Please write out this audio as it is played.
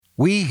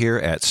We here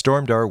at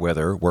Stormdar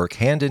Weather work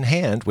hand in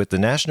hand with the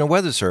National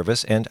Weather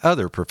Service and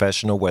other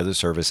professional weather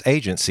service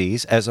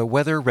agencies as a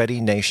Weather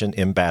Ready Nation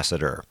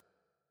ambassador.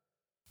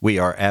 We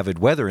are avid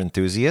weather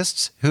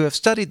enthusiasts who have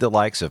studied the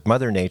likes of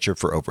Mother Nature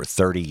for over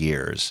 30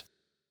 years.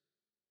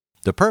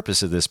 The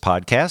purpose of this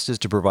podcast is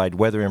to provide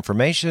weather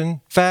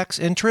information, facts,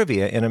 and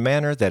trivia in a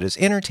manner that is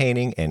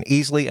entertaining and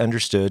easily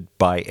understood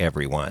by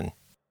everyone.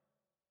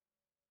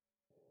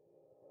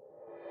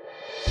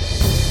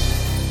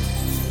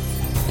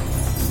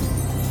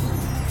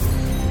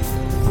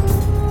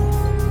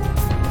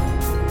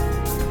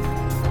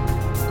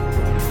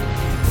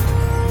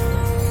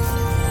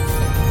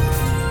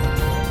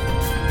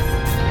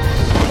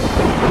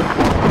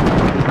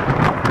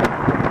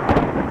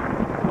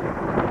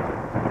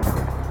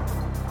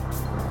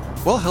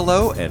 Well,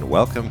 hello and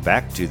welcome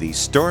back to the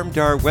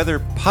Stormdar Weather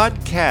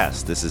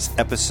Podcast. This is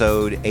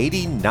episode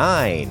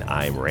 89.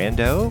 I'm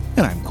Rando.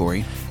 And I'm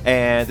Corey.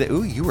 And,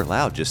 you were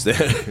loud just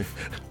then.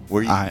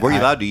 Were you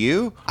loud to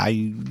you?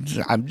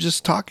 I'm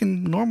just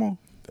talking normal.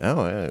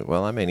 Oh,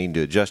 well, I may need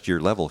to adjust your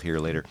level here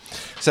later.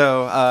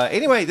 So,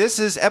 anyway, this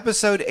is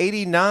episode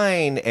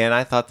 89, and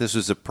I thought this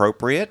was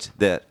appropriate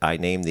that I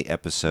name the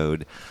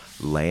episode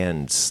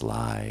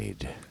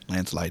Landslide.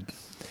 Landslide.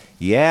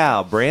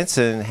 Yeah,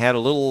 Branson had a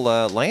little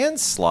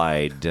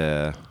landslide.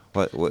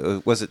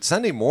 What was it,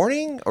 Sunday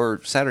morning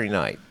or Saturday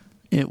night?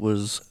 It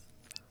was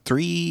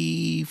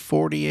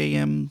 3:40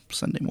 a.m.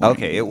 Sunday morning.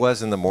 Okay, it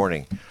was in the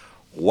morning.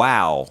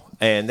 Wow.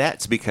 And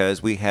that's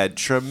because we had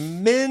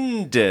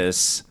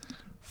tremendous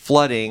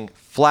flooding,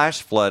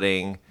 flash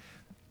flooding.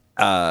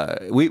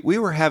 We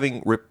were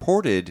having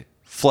reported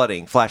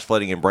flooding, flash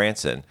flooding in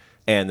Branson,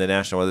 and the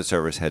National Weather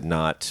Service had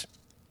not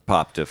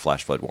popped a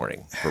flash flood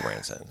warning for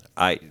Branson.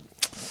 I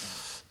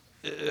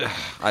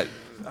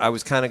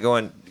was kind of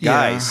going,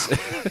 guys.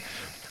 Yeah.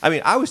 I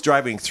mean, I was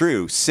driving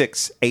through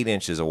 8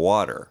 inches of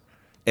water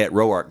at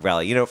Roark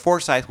Valley. You know,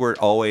 Forsyth, where it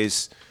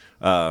always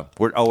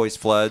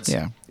floods.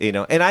 Yeah. You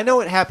know, and I know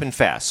it happened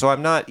fast, so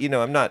I'm not getting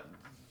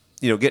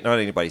on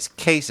anybody's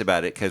case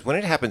about it, because when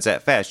it happens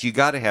that fast, you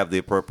got to have the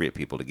appropriate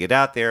people to get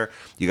out there.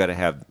 You got to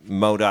have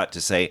MoDOT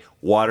to say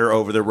water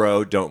over the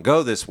road, don't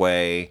go this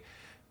way,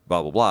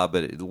 blah blah blah.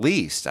 But at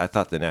least I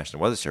thought the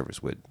National Weather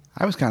Service would.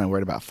 I was kind of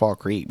worried about Fall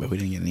Creek, but we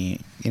didn't get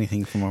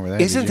anything from over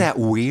there. Isn't that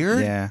weird?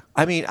 Yeah.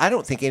 I mean, I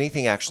don't think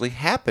anything actually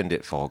happened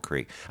at Fall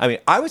Creek. I mean,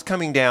 I was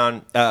coming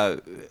down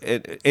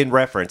in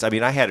reference. I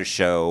mean, I had a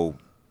show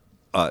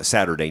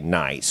Saturday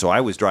night, so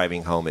I was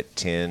driving home at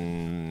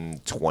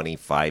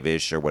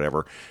 10:25-ish or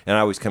whatever, and I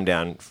always come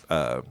down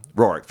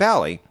Roark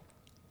Valley,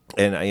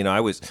 and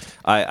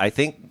I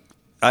think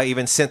I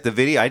even sent the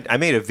video. I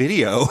made a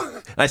video.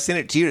 I sent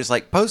it to you. It's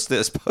like, post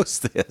this,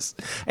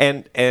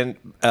 and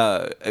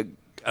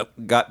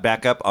got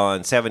back up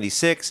on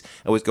 76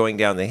 and was going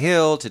down the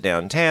hill to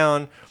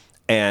downtown,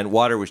 and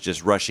water was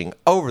just rushing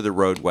over the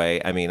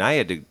roadway. I mean, I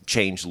had to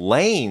change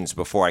lanes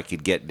before I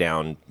could get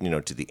down,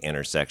 to the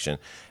intersection,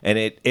 and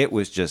it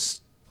was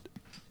just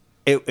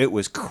it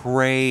was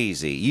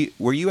crazy.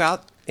 Were you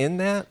out in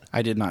that?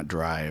 I did not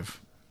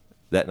drive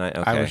that night.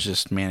 Okay. I was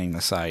just manning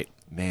the site.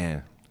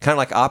 Man. Kind of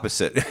like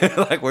opposite,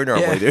 like we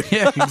normally do.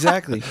 Yeah,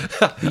 exactly.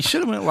 You should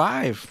have went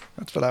live.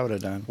 That's what I would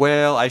have done.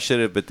 Well, I should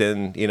have, but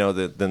then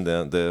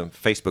the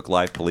Facebook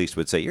Live police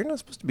would say, you're not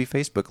supposed to be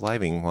Facebook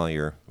Living while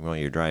you're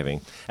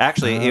driving.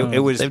 Actually, it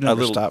was they've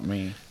never stopped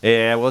me.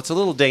 Yeah, well, it's a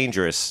little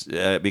dangerous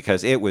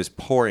because it was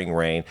pouring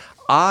rain.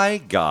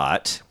 I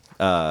got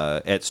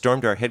at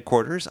Stormdar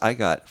headquarters, I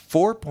got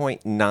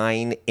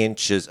 4.9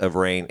 inches of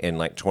rain in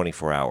like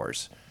 24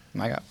 hours.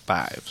 I got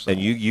 5. So.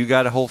 And you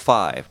got a whole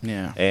 5.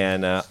 Yeah.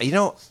 And, I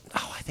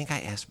think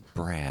I asked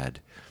Brad,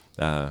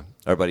 our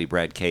buddy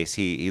Brad Case.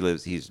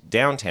 He's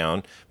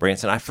downtown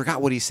Branson. I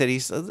forgot what he said.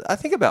 I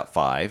think about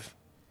 5.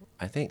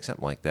 I think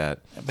something like that.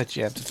 But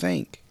you have to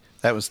think.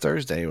 That was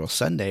Thursday. Well,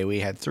 Sunday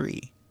we had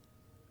 3.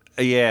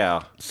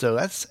 Yeah. So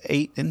that's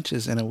 8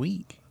 inches in a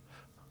week.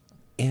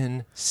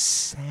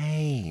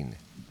 Insane.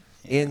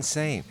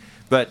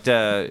 But,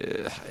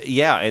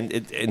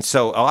 and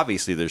so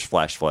obviously there's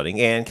flash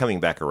flooding. And coming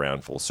back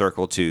around full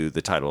circle to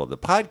the title of the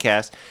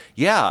podcast,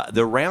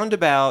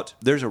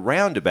 there's a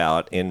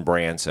roundabout in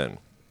Branson.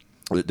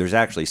 There's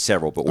actually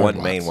several, but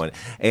one main one.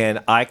 And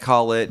I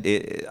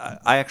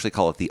actually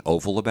call it the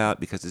oval about,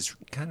 because it's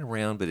kind of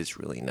round, but it's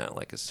really not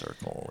like a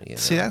circle.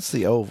 See, that's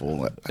the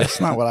oval.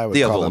 That's not what I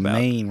would call a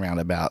main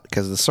roundabout,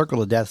 because the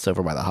Circle of Death's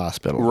over by the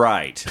hospital.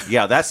 Right.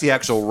 Yeah, that's the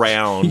actual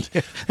round.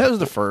 That was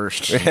the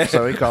first.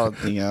 So we call it,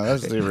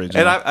 that's the original.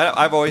 And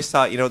I've always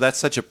thought, that's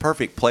such a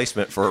perfect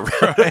placement for a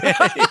round.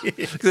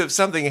 Because if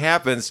something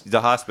happens,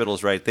 the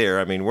hospital's right there.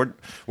 I mean, we're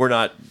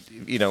not,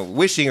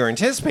 wishing or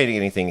anticipating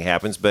anything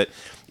happens, but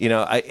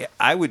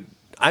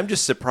I'm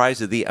just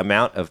surprised at the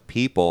amount of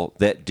people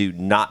that do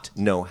not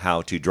know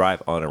how to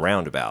drive on a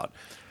roundabout.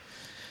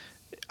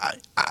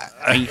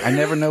 I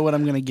never know what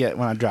I'm going to get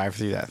when I drive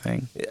through that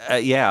thing.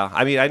 Yeah,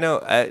 I mean, I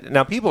know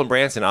now people in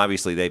Branson,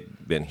 obviously they've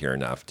been here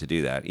enough to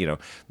do that. You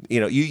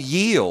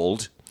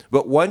yield,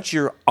 but once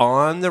you're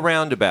on the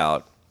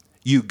roundabout,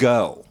 you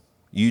go.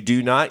 You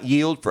do not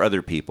yield for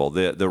other people.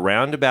 The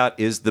roundabout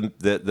is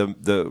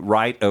the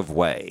right of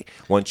way.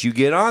 Once you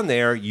get on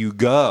there, you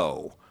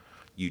go.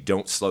 You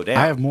don't slow down.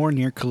 I have more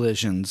near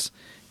collisions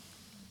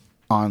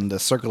on the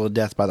Circle of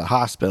Death by the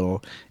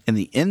hospital in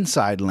the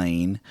inside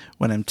lane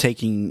when I'm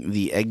taking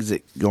the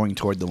exit going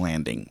toward the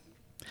landing.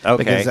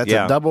 Okay, because that's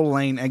a double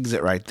lane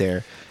exit right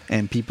there,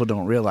 and people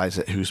don't realize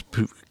it who's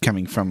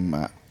coming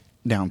from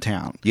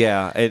downtown.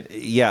 Yeah,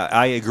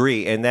 I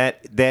agree, and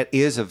that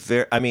is a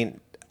very. I mean,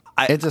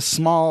 it's a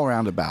small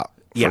roundabout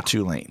for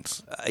 2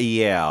 lanes.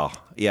 Yeah,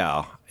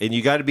 and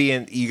you got to be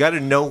in. You got to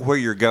know where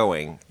you're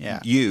going. Yeah.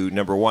 You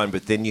number one,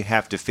 but then you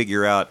have to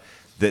figure out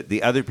that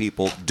the other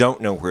people don't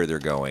know where they're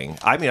going.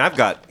 I mean,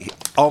 I've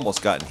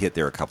almost gotten hit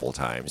there a couple of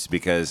times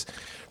because.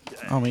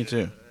 Oh, me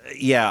too.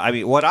 Yeah, I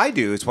mean, what I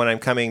do is when I'm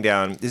coming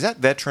down, is that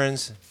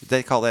Veterans?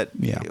 They call that.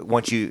 Yeah.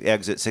 Once you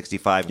exit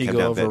 65 and you come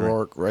go down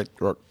over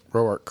Veterans.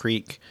 Roark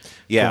Creek.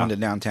 Yeah. Going to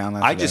downtown.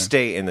 I just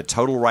stay in the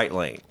total right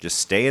lane. Just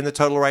stay in the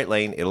total right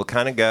lane. It'll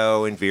kind of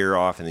go and veer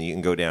off, and then you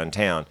can go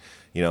downtown.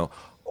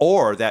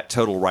 Or that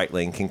total right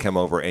lane can come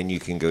over, and you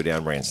can go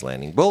down Rance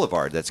Landing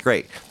Boulevard. That's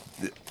great.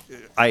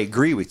 I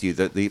agree with you.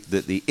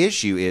 The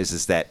issue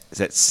is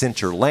that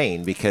center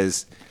lane,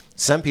 because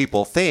some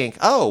people think,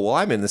 oh, well,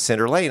 I'm in the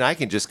center lane. I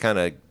can just kind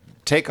of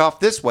take off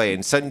this way,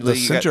 and suddenly the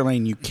center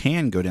lane, you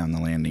can go down the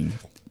landing.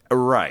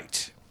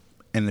 Right.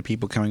 And the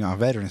people coming off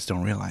Veterans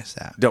don't realize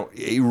that.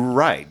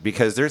 Right,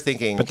 because they're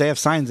thinking... But they have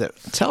signs that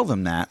tell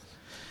them that,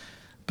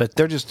 but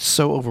they're just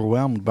so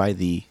overwhelmed by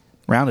the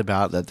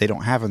roundabout that they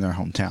don't have in their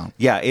hometown.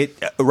 Yeah,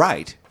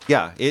 right.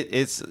 Yeah,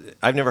 it's...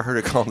 I've never heard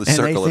it called the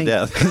Circle of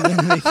Death.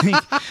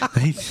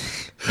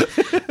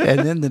 And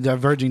then the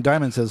diverging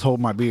diamond says, hold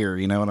my beer,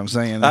 you know what I'm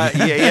saying?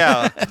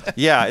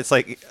 Yeah, it's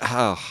like,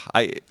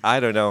 I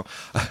don't know.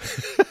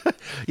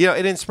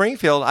 And in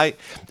Springfield, I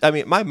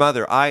mean, my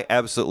mother, I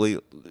absolutely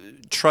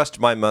trust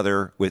my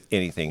mother with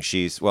anything.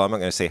 I'm not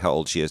going to say how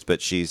old she is,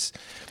 but she's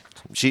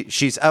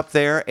up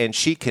there, and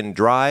she can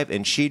drive,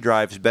 and she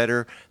drives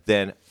better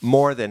than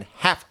more than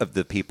half of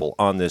the people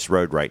on this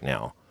road right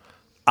now.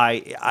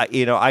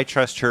 I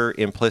trust her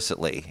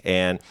implicitly.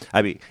 And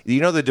I mean,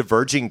 the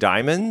diverging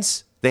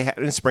diamonds they had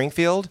in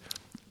Springfield?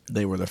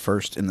 They were the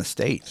first in the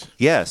state.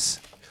 Yes.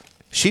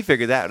 She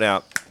figured that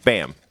out.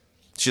 Bam.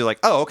 She's like,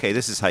 oh, okay,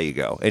 this is how you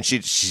go. And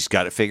she's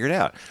got it figured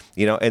out.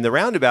 And the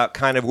roundabout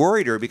kind of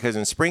worried her because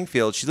in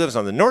Springfield, she lives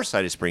on the north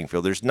side of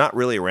Springfield. There's not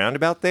really a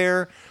roundabout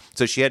there.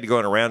 So she had to go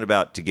on a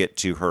roundabout to get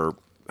to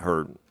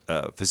her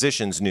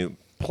physician's new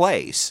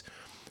place.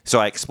 So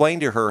I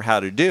explained to her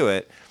how to do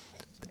it.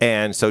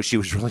 And so she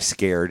was really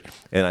scared.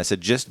 And I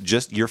said,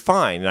 just you're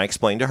fine. And I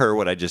explained to her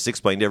what I just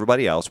explained to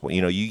everybody else. Well,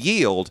 you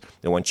yield.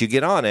 And once you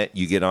get on it,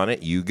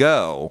 you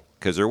go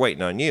because they're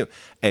waiting on you.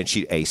 And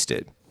she aced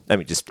it. I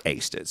mean, just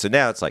aced it. So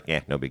now it's like,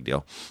 no big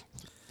deal.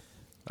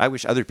 I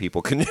wish other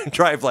people could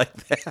drive like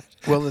that.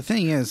 Well, the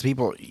thing is,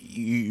 people,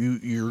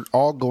 you're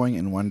all going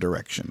in one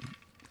direction.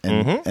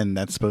 And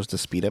that's supposed to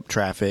speed up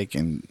traffic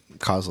and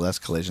cause less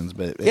collisions.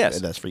 But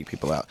it does freak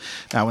people out.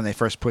 Now, when they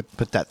first put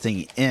that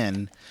thing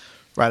in,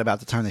 right about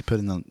the time they put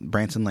in the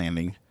Branson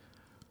Landing,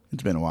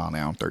 it's been a while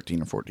now,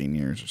 13 or 14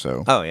 years or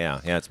so. Oh,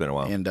 yeah. Yeah, it's been a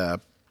while. And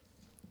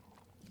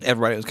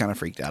everybody was kind of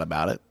freaked out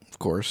about it, of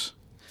course.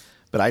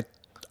 But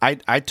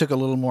I took a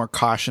little more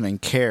caution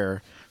and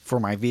care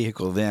for my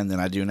vehicle then than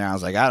I do now. I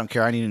was like, I don't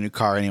care. I need a new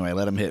car anyway.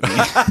 Let them hit me.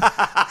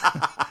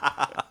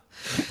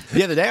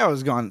 The other day I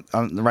was going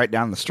right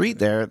down the street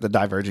there, the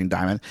diverging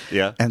diamond.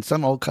 Yeah. And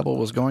some old couple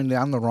was going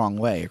down the wrong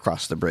way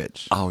across the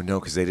bridge. Oh,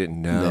 no, because they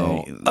didn't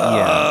know.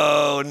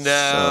 Oh,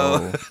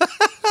 no. So.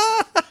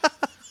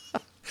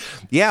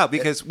 Yeah,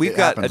 because we've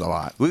got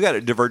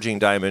a diverging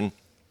diamond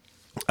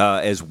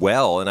as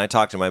well. And I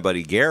talked to my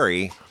buddy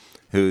Gary,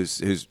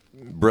 who's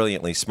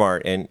brilliantly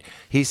smart. And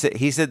he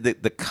said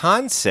that the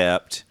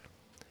concept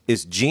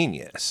is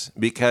genius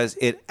because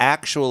it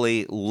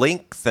actually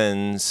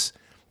lengthens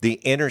the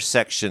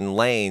intersection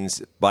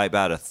lanes by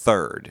about a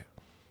third.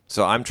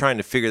 So I'm trying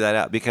to figure that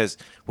out because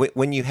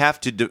when you have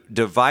to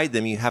divide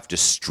them, you have to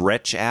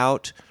stretch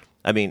out.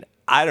 I mean,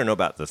 I don't know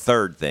about the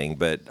third thing,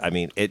 but I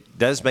mean, it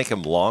does make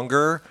them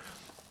longer.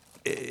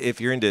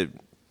 If you're into,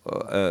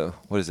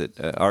 what is it,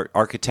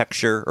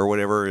 architecture or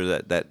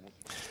whatever, that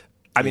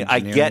I mean, I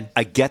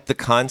get the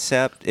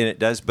concept and it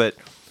does, but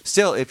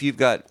still, if you've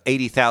got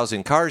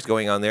 80,000 cars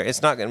going on there,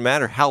 it's not going to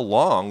matter how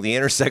long the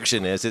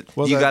intersection is.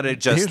 You got to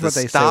adjust the stop lights. Here's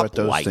what they say with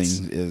those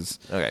things is,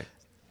 okay,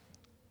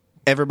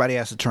 everybody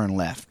has to turn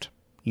left.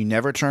 You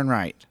never turn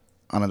right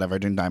on a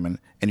diverging diamond,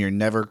 and you're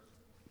never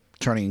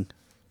turning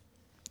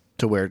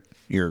to where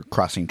you're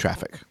crossing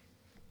traffic.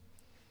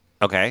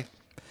 Okay.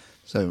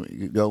 So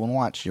you go and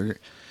watch.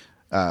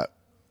 I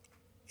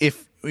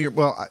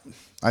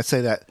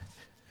say that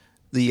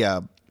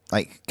the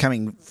like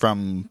coming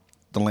from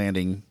the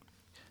landing.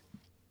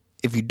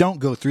 If you don't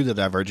go through the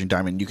diverging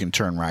diamond, you can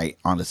turn right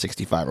onto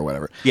 65 or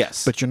whatever.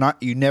 Yes. But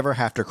you never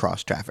have to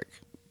cross traffic.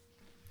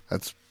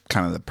 That's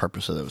kind of the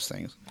purpose of those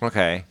things.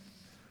 Okay.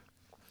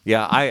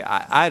 Yeah,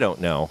 I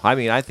don't know. I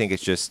mean, I think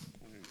it's just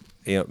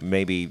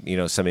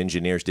maybe some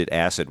engineers did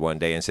acid one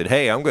day and said,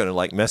 "Hey, I'm going to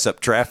like mess up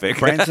traffic."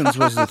 Branson's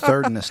was the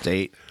third in the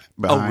state.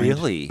 Behind, oh,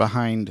 really?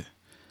 Behind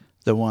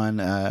the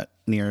one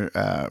near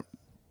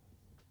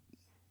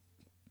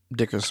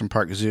Dickerson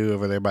Park Zoo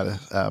over there by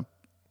the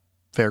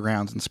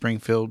fairgrounds in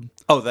Springfield.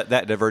 Oh,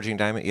 that diverging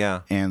diamond,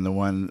 yeah. And the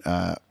one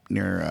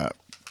near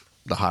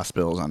the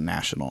hospitals on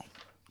National.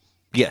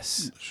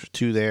 Yes. There's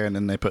two there, and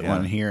then they put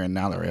one here, and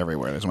now they're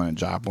everywhere. There's one in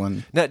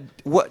Joplin. Now,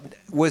 what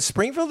was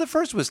Springfield the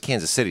first? Or was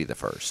Kansas City the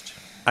first?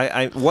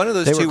 I one of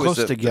those they two were was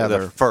close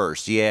together. The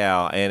first,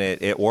 yeah, and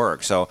it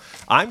worked. So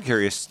I'm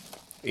curious,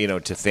 to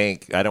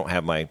think. I don't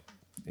have my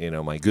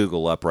my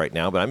Google up right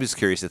now, but I'm just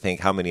curious to think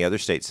how many other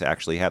states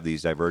actually have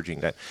these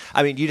diverging.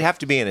 I mean, you'd have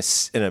to be in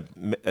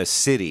a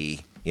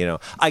city.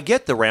 I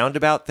get the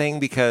roundabout thing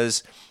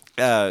because.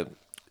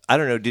 I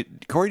don't know,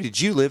 Corey,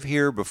 did you live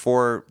here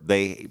before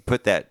they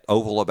put that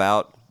oval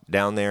about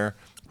down there?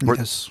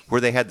 Where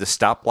they had the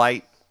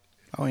stoplight?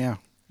 Oh, yeah.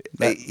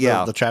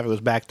 The traffic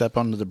was backed up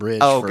onto the bridge.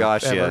 Oh,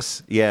 gosh,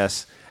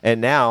 yes.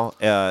 And now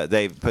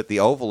they've put the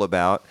oval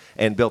about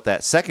and built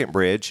that second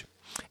bridge.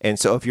 And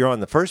so if you're on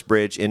the first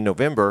bridge in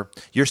November,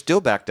 you're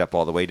still backed up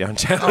all the way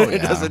downtown. Oh,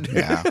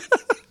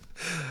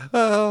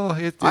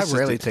 yeah. I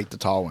rarely take the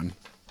tall one.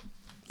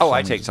 Oh,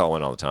 I take tall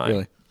one all the time.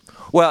 Really?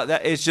 Well,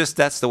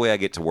 that's the way I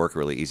get to work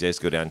really easy. I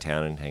just go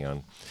downtown and hang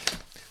on.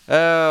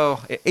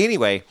 Oh,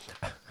 anyway.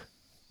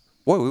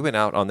 Boy, we went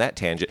out on that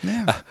tangent.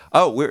 Yeah.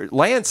 We're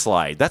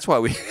landslide. That's why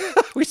we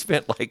we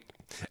spent like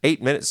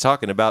 8 minutes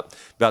talking about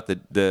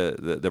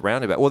the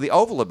roundabout. Well, the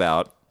oval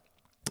about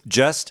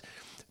just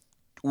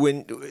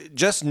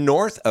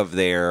north of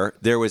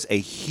there was a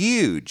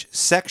huge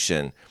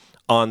section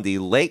on the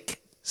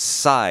lake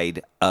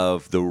side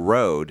of the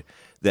road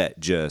that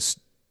just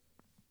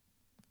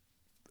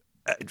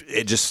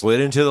slid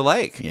into the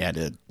lake. Yeah, it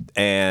did.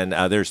 And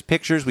there's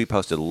pictures. We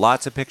posted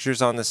lots of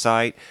pictures on the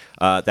site.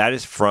 That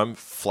is from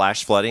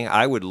flash flooding.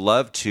 I would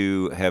love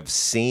to have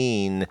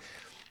seen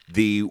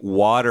the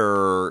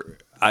water.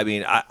 I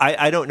mean,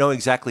 I don't know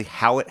exactly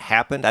how it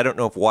happened. I don't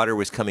know if water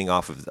was coming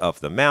off of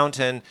the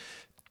mountain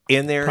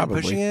in there and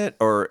pushing it.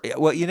 Or,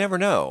 well, you never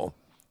know.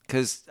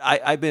 Because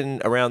I've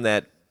been around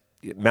that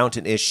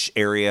mountain-ish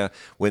area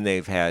when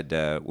we've had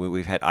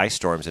ice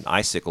storms and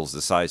icicles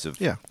the size of,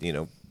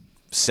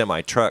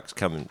 semi trucks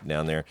coming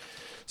down there.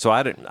 So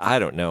I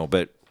don't know,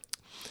 but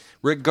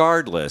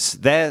regardless,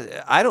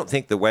 that I don't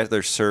think the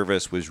Weather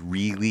Service was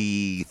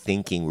really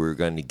thinking we were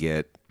going to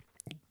get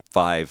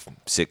 5,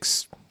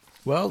 6,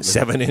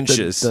 7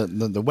 inches.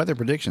 The Weather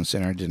Prediction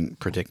Center didn't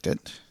predict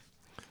it.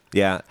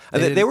 Yeah,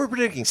 they were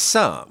predicting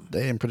some.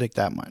 They didn't predict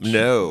that much.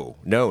 No,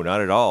 not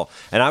at all.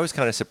 And I was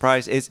kind of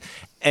surprised.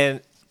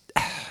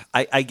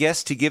 I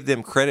guess to give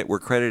them credit where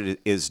credit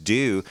is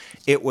due,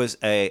 it was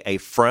a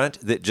front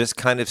that just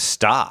kind of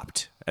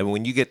stopped. And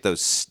when you get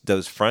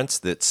those fronts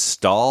that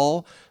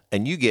stall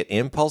and you get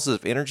impulses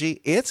of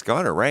energy, it's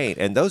going to rain.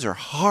 And those are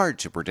hard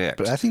to predict.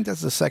 But I think that's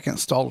the second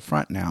stalled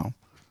front now.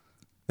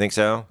 Think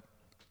so?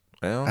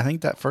 Well, I think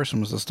that first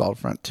one was a stalled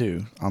front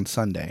too on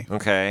Sunday.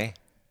 Okay.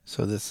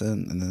 So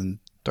and then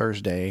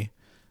Thursday.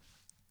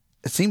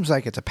 It seems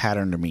like it's a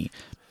pattern to me.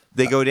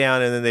 They go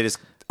down and then they just...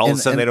 All of a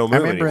sudden, they don't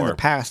move anymore. I remember in the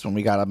past when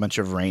we got a bunch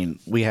of rain,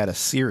 we had a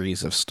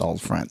series of stalled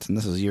fronts, and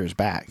this is years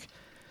back.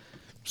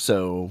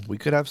 So we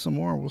could have some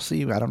more. We'll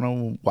see. I don't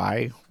know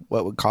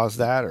what would cause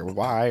that, or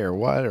why, or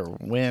what, or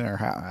when, or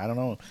how. I don't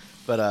know.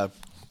 But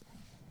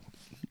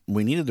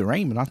we needed the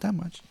rain, but not that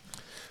much.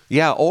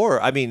 Yeah,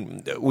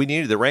 we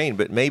needed the rain,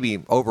 but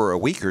maybe over a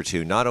week or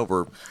two, not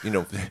over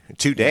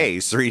 2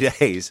 days, 3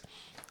 days.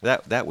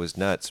 That was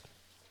nuts.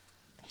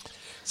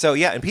 So,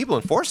 yeah, and people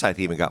in Forsyth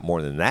even got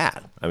more than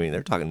that. I mean,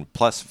 they're talking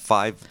plus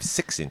 5,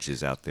 6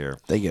 inches out there.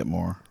 They get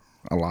more,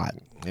 a lot.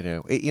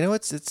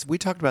 It's we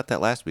talked about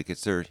that last week.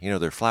 It's their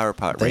flower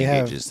pot rain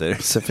gauges. That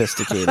are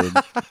sophisticated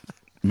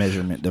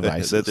meated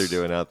devices that they're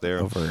doing out there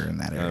over in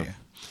that area.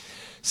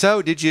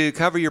 So, did you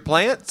cover your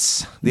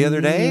plants the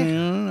other day? I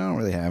don't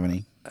really have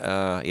any.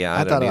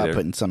 I thought about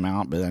putting some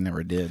out, but I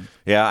never did.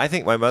 Yeah, I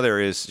think my mother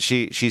is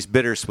she's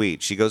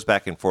bittersweet. She goes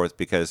back and forth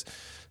because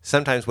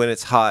sometimes when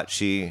it's hot,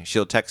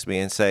 she'll text me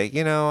and say,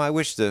 I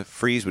wish the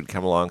freeze would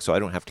come along so I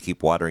don't have to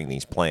keep watering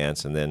these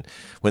plants. And then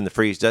when the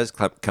freeze does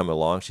come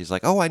along, she's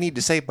like, oh, I need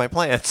to save my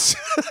plants.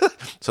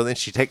 So then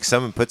she takes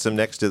some and puts them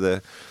next to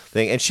the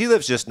thing. And she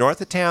lives just north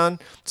of town,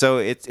 so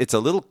it's a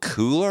little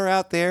cooler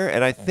out there.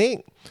 And I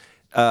think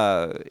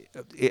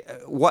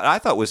what I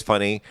thought was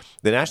funny,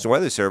 the National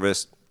Weather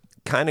Service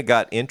kind of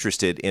got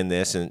interested in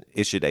this and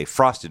issued a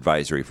frost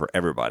advisory for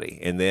everybody.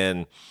 And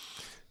then...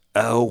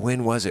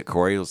 when was it,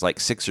 Corey? It was like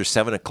 6 or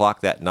 7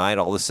 o'clock that night.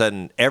 All of a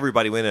sudden,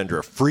 everybody went under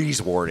a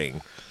freeze warning.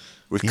 It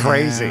was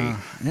crazy.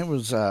 It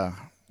was,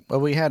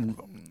 we had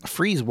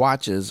freeze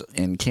watches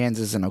in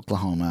Kansas and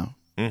Oklahoma,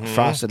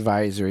 frost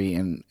advisory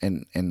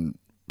in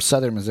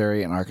southern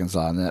Missouri and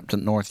Arkansas, and then up to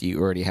north, you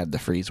already had the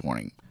freeze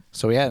warning.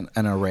 So we had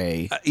an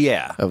array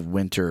of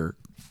winter,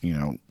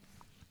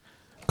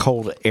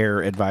 cold air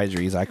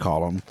advisories, I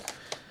call them.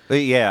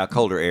 Yeah,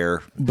 colder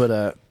air.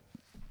 But,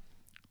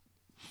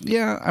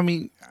 Yeah, I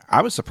mean,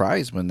 I was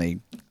surprised when they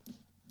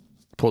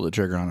pulled the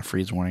trigger on a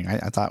freeze warning. I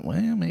thought, well,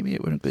 maybe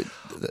it wouldn't be.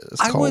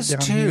 I was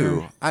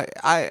too.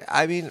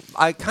 I mean,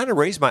 I kind of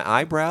raised my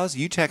eyebrows.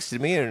 You texted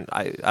me, and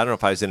I don't know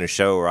if I was in a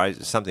show or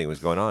something was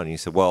going on. And you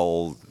said,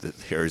 "Well,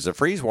 here's a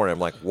freeze warning." I'm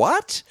like,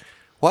 "What?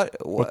 What?"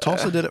 Well,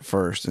 Tulsa did it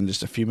first, and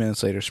just a few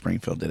minutes later,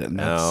 Springfield did it, and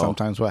that's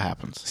sometimes what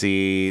happens.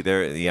 See,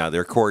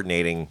 they're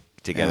coordinating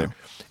together,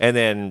 and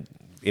then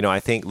I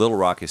think Little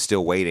Rock is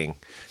still waiting.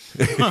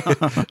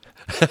 I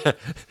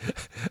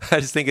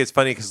just think it's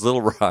funny because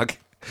Little Rock.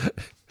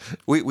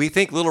 We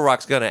think Little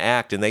Rock's going to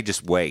act, and they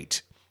just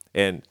wait,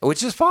 and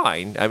which is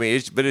fine. I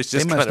mean, but it's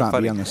just kind of funny. They must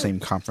not be on the same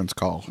conference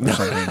call or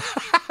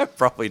something.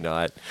 Probably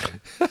not.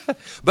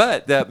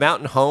 But the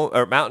Mountain Home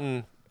or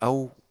Mountain,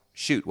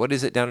 what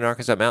is it down in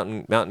Arkansas?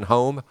 Mountain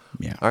Home,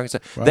 Arkansas.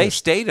 Well, they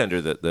stayed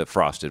under the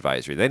frost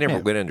advisory. They never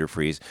went under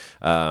freeze.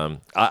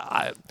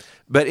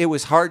 But it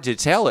was hard to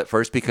tell at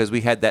first because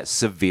we had that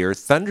severe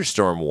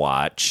thunderstorm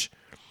watch,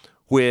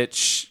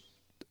 which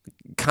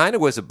kind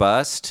of was a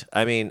bust.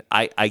 I mean,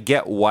 I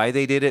get why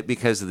they did it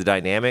because of the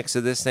dynamics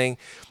of this thing,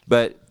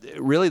 but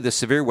really the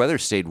severe weather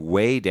stayed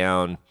way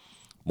down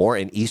more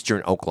in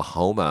eastern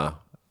Oklahoma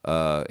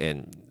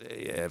and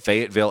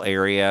Fayetteville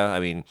area. I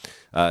mean,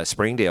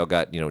 Springdale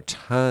got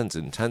tons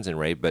and tons in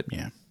rain, but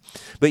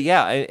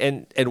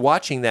and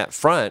watching that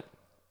front,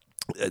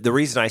 the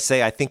reason I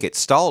say I think it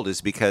stalled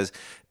is because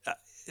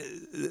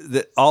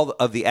all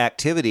of the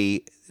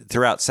activity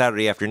throughout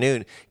Saturday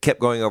afternoon kept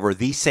going over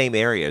these same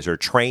areas or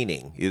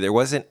training. There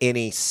wasn't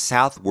any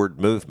southward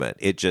movement.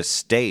 It just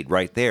stayed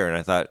right there. And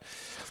I thought,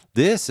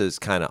 this is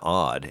kind of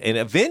odd. And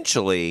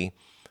eventually,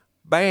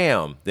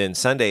 bam, then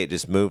Sunday it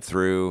just moved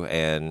through.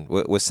 And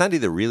was Sunday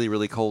the really,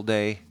 really cold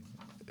day?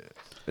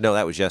 No,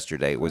 that was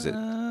yesterday. Was it?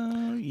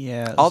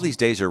 Yeah. All these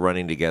days are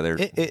running together.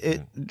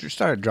 It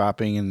started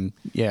dropping. And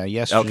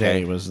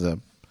yesterday was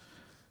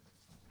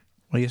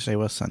yesterday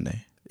was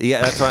Sunday.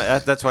 Yeah,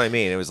 that's what I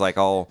mean. It was like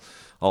all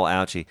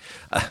ouchy.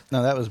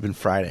 No, that was been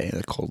Friday,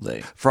 the cold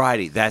day.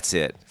 Friday, that's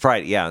it.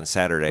 Friday, yeah, on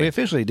Saturday. We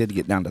officially did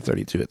get down to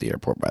 32 at the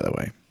airport, by the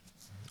way.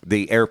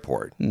 The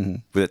airport,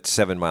 that's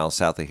 7 miles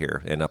south of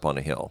here and up on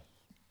a hill.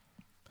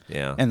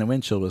 Yeah. And the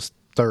wind chill was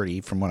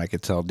 30 from what I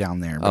could tell down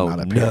there, but not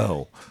up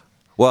here.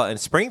 Well, in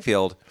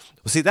Springfield,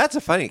 see, that's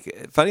a funny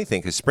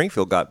thing because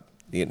Springfield got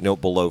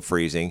below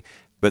freezing,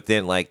 but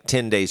then like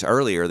 10 days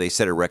earlier, they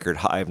set a record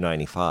high of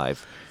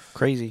 95.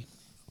 Crazy.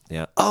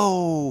 Yeah.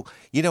 Oh,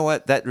 you know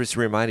what? That just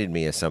reminded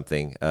me of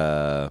something.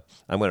 I'm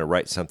going to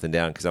write something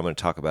down because I'm going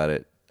to talk about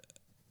it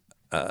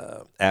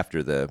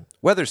after the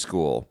weather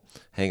school.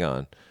 Hang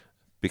on.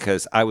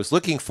 Because I was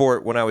looking for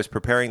it when I was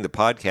preparing the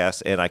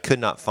podcast, and I could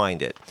not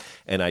find it.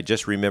 And I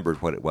just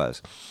remembered what it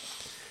was.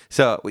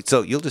 So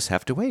you'll just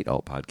have to wait,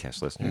 all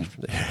podcast listeners.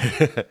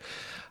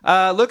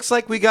 Looks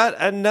like we got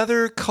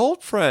another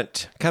cold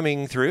front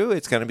coming through.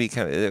 It's going to be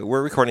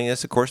we're recording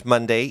this, of course,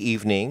 Monday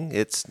evening.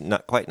 It's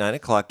not quite 9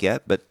 o'clock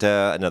yet, but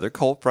another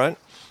cold front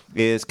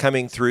is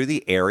coming through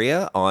the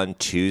area on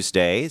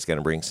Tuesday. It's going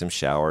to bring some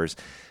showers,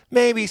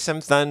 maybe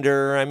some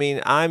thunder. I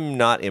mean, I'm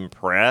not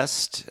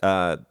impressed.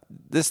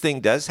 This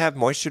thing does have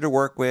moisture to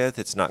work with.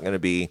 It's not going to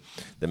be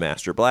the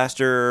Master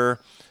Blaster,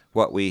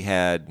 what we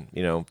had,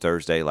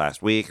 Thursday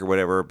last week or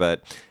whatever,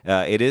 but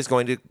it is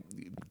going to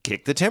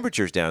kick the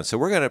temperatures down. So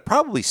we're going to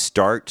probably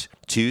start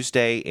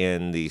Tuesday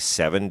in the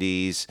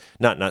 70s,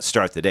 not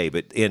start the day,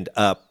 but end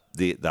up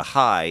the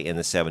high in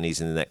the 70s,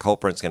 and then that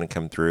cold front's going to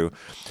come through,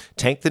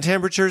 tank the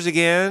temperatures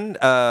again.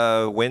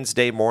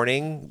 Wednesday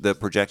morning, the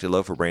projected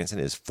low for Branson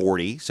is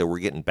 40, so we're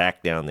getting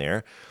back down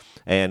there.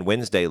 And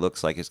Wednesday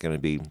looks like it's going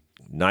to be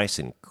nice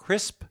and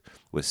crisp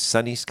with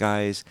sunny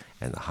skies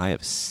and the high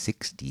of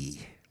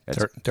 60.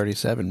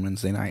 37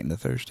 Wednesday night into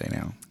Thursday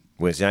now.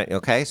 Wednesday night,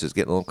 okay, so it's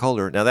getting a little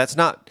colder. Now, that's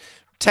not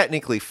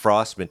technically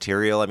frost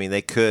material. I mean,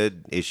 they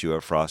could issue a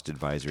frost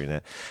advisory in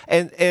that.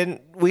 And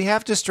we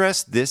have to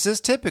stress this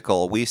is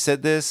typical. We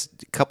said this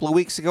a couple of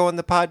weeks ago on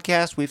the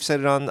podcast. We've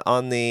said it on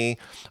the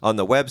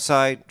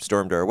website,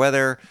 Stormdar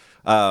Weather.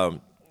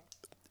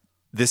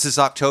 This is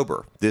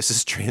October. This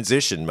is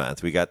transition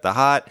month. We got the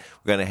hot.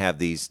 We're going to have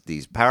these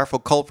powerful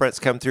cold fronts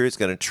come through. It's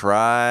going to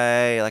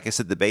try, like I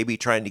said, the baby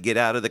trying to get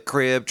out of the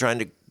crib,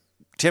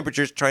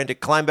 temperatures trying to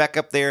climb back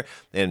up there,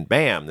 and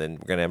bam, then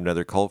we're going to have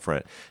another cold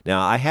front.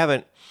 Now, I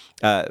haven't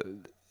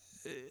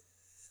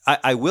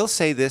I will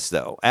say this,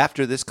 though.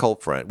 After this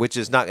cold front, which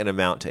is not going to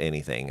amount to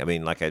anything. I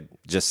mean, like I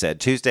just said,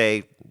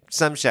 Tuesday,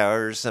 some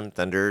showers, some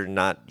thunder,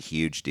 not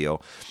huge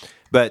deal.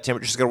 But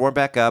temperatures are going to warm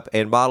back up,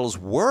 and models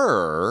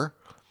were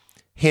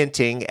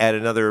hinting at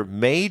another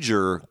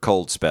major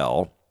cold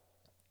spell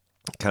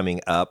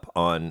coming up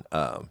on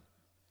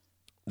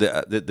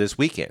this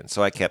weekend.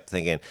 So I kept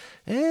thinking,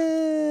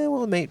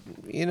 well,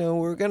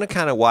 we're going to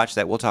kind of watch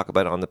that. We'll talk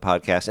about it on the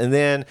podcast. And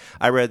then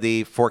I read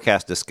the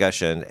forecast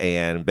discussion,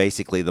 and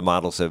basically the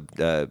models have,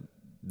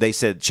 they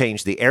said,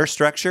 change the air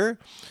structure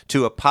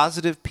to a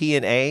positive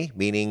P&A,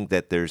 meaning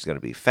that there's going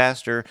to be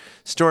faster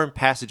storm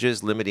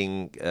passages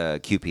limiting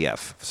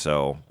QPF.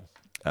 So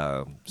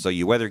So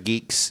you weather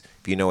geeks,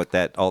 if you know what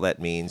all that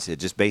means, it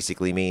just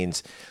basically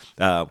means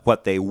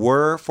what they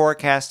were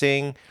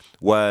forecasting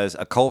was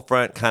a cold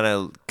front kind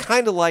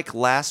of like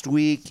last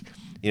week.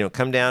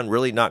 Come down,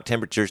 really knock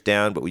temperatures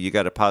down, but you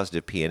got a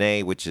positive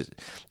PNA, which is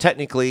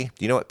technically,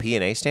 do you know what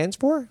PNA stands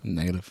for?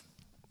 Negative.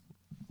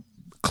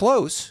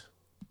 Close.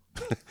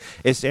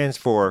 It stands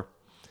for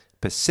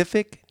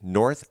Pacific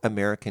North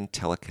American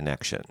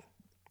Teleconnection.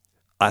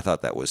 I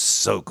thought that was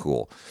so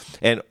cool.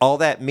 And all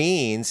that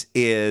means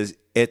is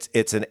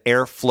it's an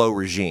airflow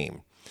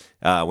regime.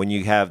 When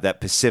you have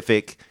that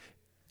Pacific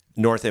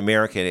North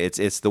American,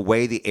 it's the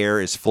way the air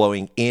is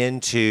flowing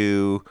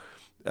into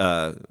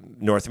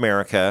North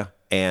America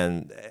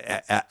and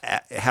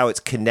how it's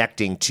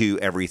connecting to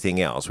everything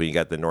else. When you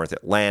got the North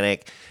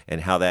Atlantic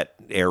and how that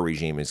air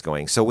regime is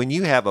going. So when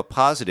you have a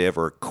positive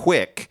or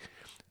quick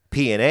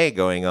PNA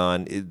going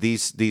on,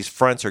 these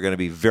fronts are going to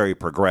be very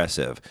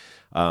progressive.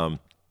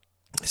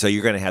 So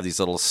you're going to have these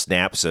little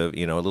snaps of,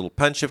 a little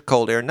punch of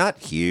cold air, not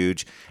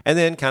huge, and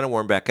then kind of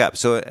warm back up.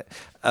 So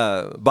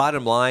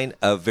bottom line,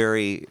 a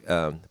very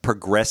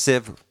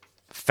progressive,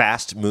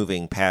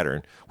 fast-moving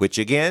pattern, which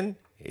again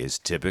is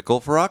typical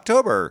for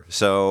October.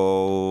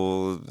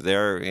 So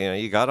there,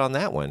 you got on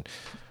that one.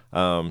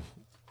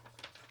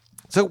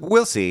 So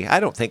we'll see. I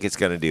don't think it's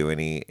going to do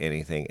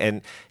anything.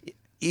 And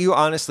you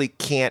honestly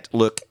can't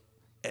look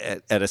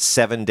at a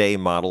 7-day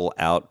model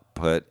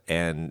output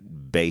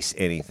and base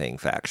anything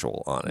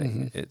factual on it.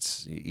 Mm-hmm.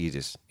 It's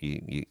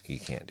you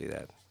can't do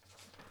that.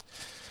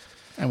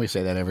 And we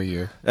say that every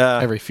year,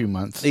 every few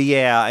months.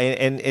 Yeah,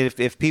 and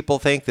if people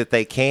think that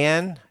they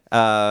can,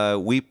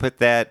 we put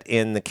that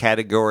in the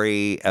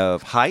category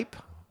of hype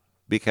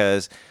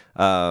because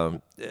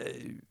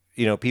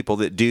people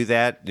that do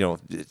that,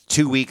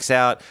 2 weeks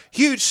out,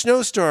 huge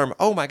snowstorm.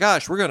 Oh my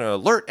gosh, we're going to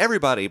alert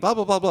everybody, blah,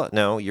 blah, blah, blah.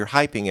 No, you're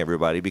hyping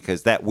everybody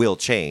because that will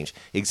change.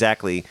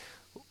 Exactly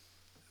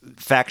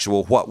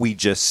factual what we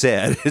just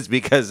said is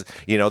because,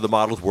 the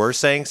models were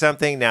saying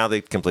something. Now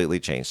they've completely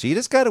changed. So you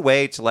just got to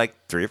wait till like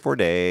 3 or 4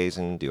 days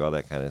and do all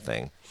that kind of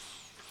thing.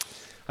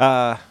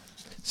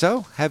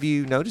 So have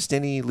you noticed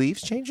any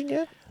leaves changing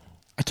yet?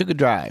 I took a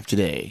drive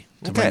today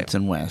to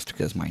Branson West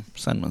because my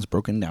son was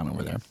broken down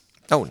over there.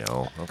 Oh,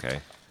 no. Okay.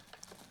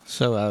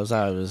 So as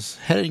I was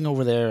heading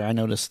over there, I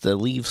noticed the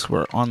leaves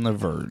were on the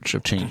verge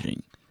of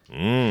changing.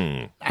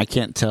 I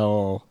can't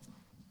tell.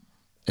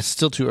 It's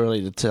still too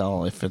early to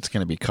tell if it's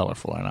going to be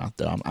colorful or not,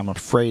 though. I'm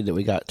afraid that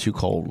we got too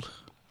cold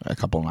a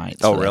couple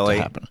nights. Oh, really?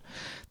 That to happen.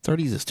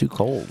 30s is too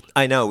cold.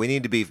 I know. We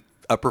need to be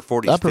upper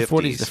 40s, upper 50s.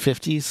 40s to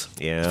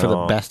 50s for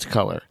the best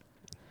color.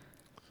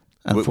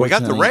 We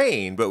got the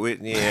rain, but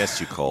it's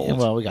too cold. Yeah,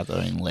 well, we got the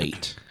rain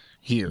late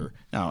here.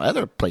 Now,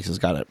 other places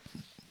got it,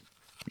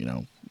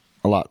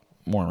 a lot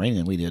more rain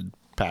than we did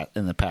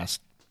in the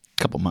past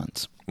couple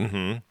months.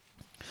 Mm-hmm.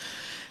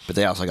 But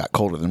they also got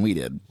colder than we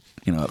did,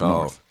 up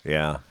north.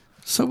 Yeah.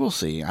 So we'll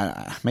see.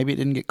 Maybe it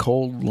didn't get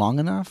cold long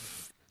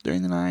enough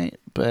during the night,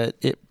 but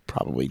it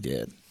probably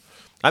did.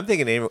 I'm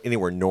thinking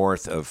anywhere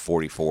north of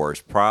 44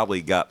 has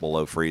probably got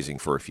below freezing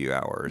for a few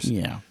hours.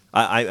 Yeah.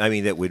 I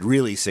mean, that would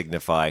really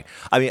signify.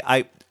 I mean,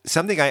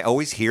 something I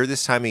always hear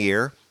this time of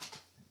year.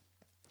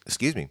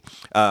 Excuse me,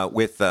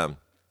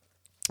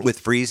 with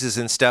freezes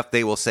and stuff,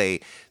 they will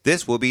say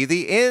this will be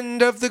the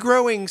end of the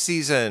growing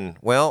season.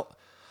 Well,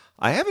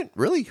 I haven't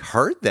really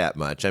heard that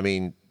much. I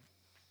mean,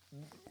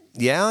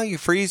 yeah, you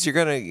freeze, you're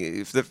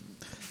gonna.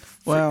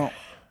 Well,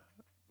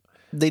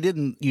 they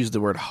didn't use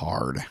the word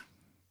hard.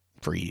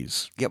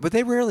 Freeze. Yeah, but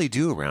they rarely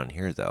do around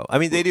here, though. I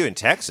mean, they do in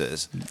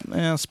Texas.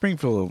 Yeah,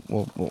 Springfield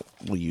will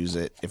use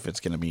it if it's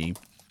going to be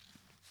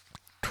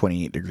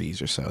 28 degrees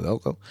or so.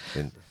 They'll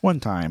one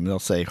time they'll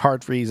say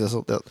hard freeze.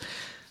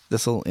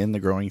 This will end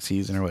the growing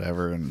season or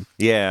whatever. And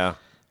yeah,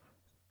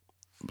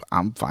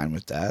 I'm fine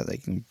with that.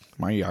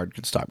 My yard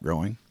could stop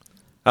growing.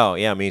 Oh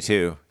yeah, me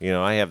too.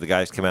 I have the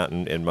guys come out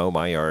and mow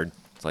my yard.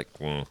 It's like.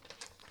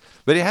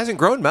 But it hasn't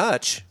grown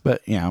much.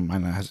 But yeah,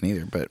 mine hasn't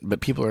either.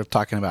 But people are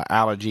talking about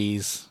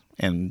allergies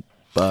and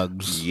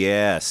bugs.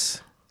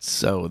 Yes.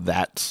 So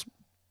that's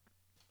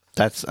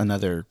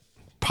another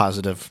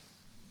positive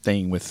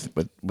thing with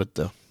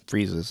the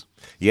freezes.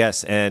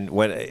 Yes, and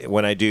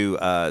when I do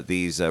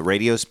these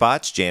radio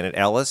spots, Janet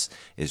Ellis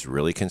is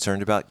really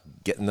concerned about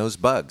getting those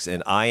bugs,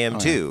 and I am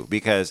too,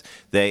 because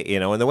they,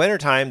 in the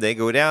wintertime, they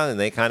go down and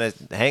they kind of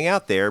hang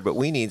out there, but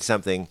we need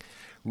something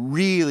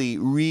really,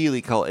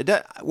 really cold.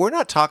 We're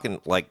not talking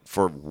like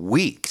for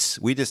weeks.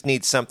 We just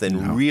need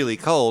something really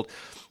cold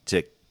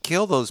to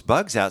kill those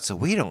bugs out so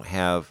we don't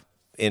have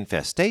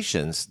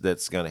infestations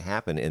that's going to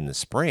happen in the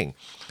spring.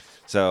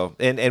 So,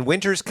 and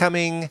winter's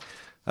coming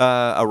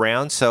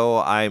around, so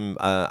I'm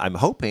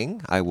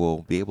hoping I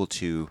will be able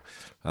to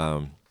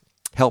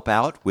help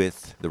out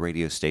with the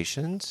radio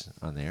stations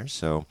on there.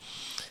 So,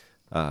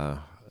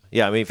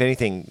 yeah, I mean, if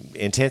anything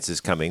intense is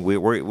coming,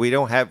 we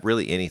don't have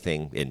really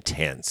anything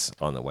intense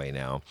on the way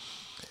now.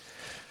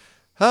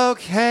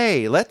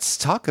 Okay, let's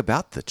talk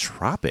about the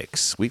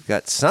tropics. We've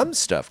got some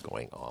stuff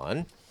going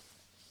on.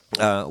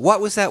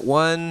 What was that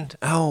one?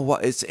 Oh,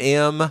 it's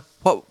M.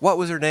 what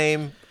was her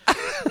name?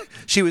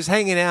 She was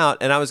hanging out,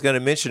 and I was going to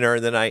mention her,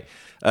 and then I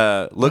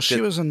looked.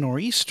 She was a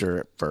nor'easter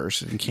at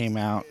first, and came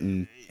out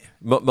and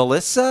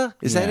Melissa.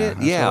 Is that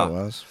it? Yeah, it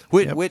was.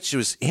 Which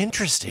was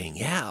interesting.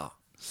 Yeah,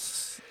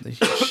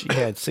 she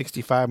had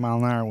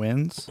 65-mile-an-hour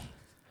winds.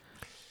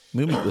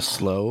 Movement was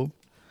slow,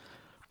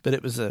 but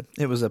it was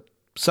a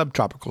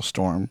subtropical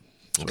storm.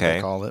 That's what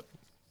they call it.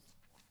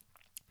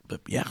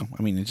 But yeah,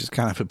 I mean, it just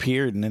kind of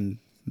appeared, and then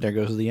there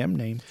goes the M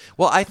name.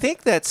 Well, I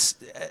think that's,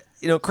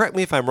 correct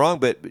me if I'm wrong,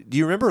 but do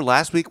you remember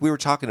last week we were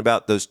talking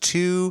about those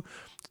two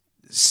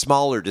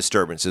smaller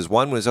disturbances?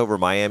 One was over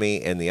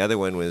Miami, and the other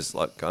one was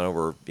like gone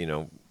over,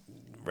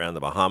 around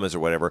the Bahamas or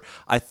whatever.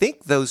 I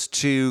think those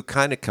two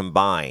kind of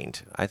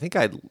combined. I think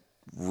I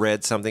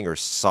read something or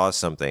saw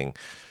something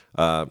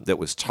that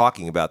was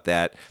talking about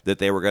that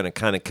they were going to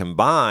kind of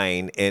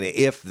combine, and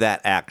if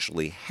that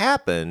actually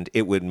happened,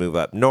 it would move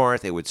up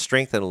north, it would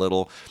strengthen a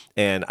little,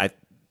 and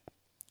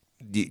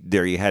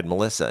there you had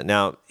Melissa.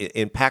 Now,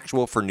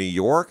 impactful for New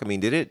York, I mean,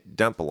 did it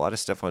dump a lot of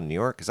stuff on New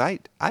York? Because I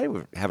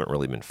haven't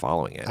really been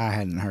following it. I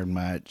hadn't heard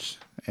much.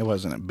 It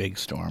wasn't a big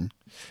storm.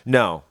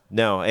 No,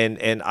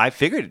 and I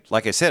figured,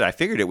 like I said,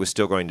 it was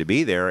still going to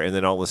be there, and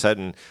then all of a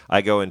sudden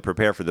I go and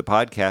prepare for the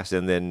podcast,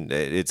 and then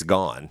it's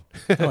gone.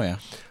 Oh, yeah.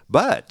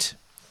 But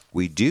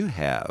we do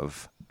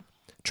have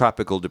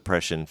Tropical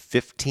Depression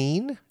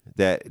 15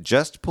 that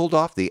just pulled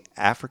off the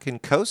African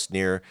coast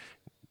near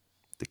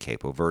the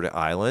Cape Verde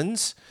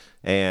Islands,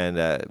 and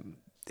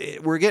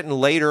we're getting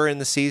later in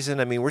the season.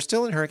 I mean, we're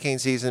still in hurricane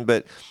season,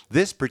 but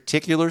this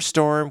particular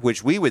storm,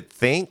 which we would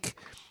think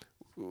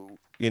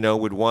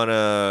would want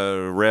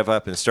to rev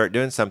up and start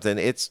doing something,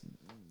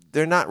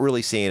 they're not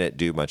really seeing it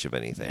do much of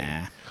anything.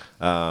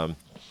 Nah.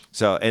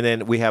 And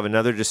then we have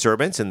another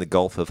disturbance in the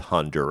Gulf of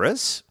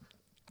Honduras,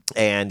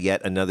 and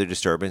yet another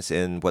disturbance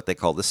in what they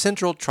call the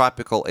Central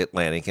Tropical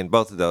Atlantic, and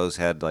both of those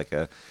had like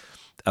a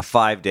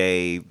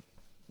 5-day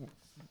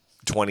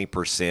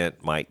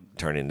 20% might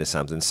turn into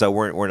something. So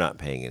we're not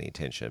paying any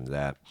attention to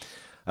that.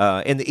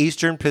 In the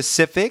Eastern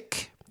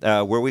Pacific,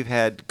 where we've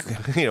had,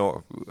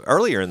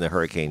 earlier in the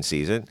hurricane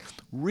season,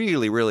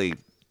 really, really a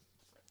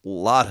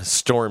lot of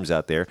storms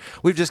out there.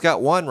 We've just got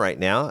one right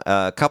now,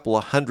 a couple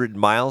of 100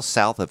 miles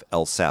south of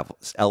El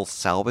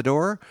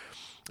Salvador.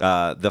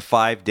 The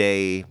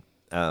 5-day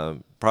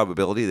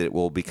probability that it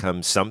will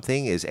become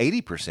something is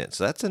 80%.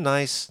 So that's a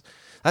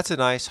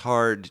nice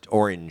hard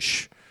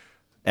orange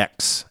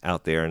X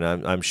out there, and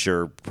I'm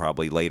sure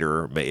probably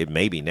later, it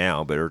may be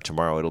now, but or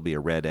tomorrow it'll be a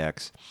red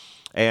X.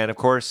 And of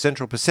course,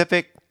 Central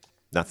Pacific,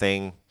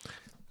 nothing.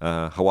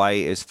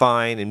 Hawaii is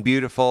fine and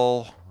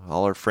beautiful.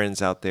 All our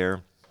friends out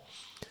there.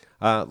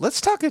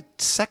 Let's talk a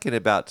second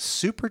about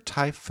Super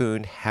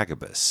Typhoon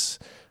Hagibis.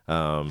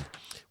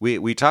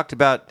 We talked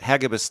about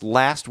Hagibis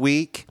last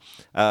week.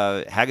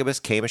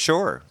 Hagibis came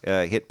ashore,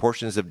 hit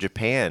portions of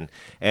Japan,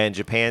 and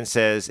Japan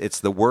says it's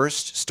the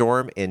worst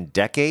storm in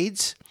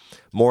decades.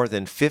 More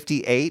than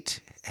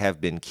 58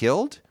 have been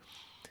killed.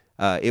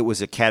 It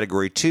was a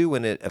Category 2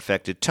 when it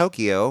affected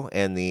Tokyo,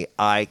 and the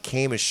eye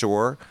came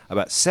ashore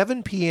about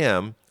 7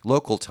 p.m.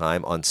 local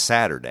time on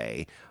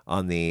Saturday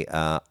on the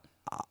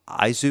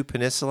Izu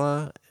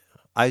Peninsula.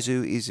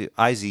 Izu is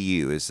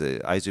the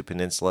Izu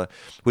Peninsula,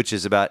 which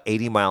is about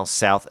 80 miles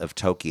south of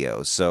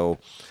Tokyo. So,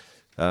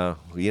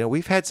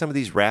 we've had some of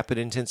these rapid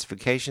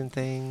intensification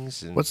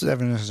things. And what's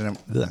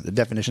the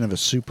definition of a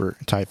super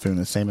typhoon?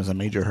 The same as a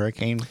major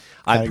hurricane?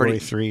 Category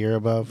 3 or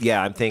above?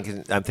 Yeah, I'm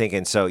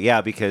thinking so.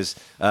 Yeah, because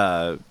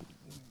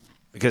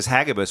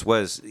Hagibis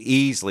was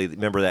easily,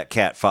 remember that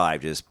Cat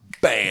 5, just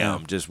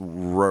bam, just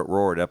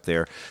roared up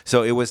there.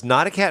 So it was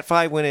not a Cat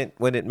 5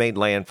 when it made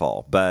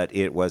landfall, but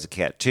it was a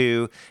Cat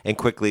 2 and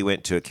quickly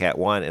went to a Cat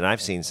 1. And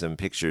I've seen some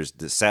pictures,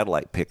 the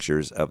satellite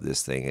pictures of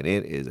this thing, and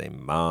it is a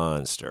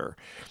monster.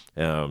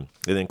 And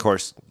then, of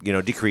course,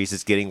 decrease.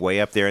 It's getting way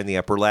up there in the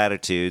upper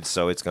latitudes,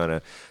 so it's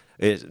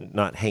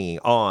not hanging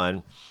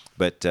on.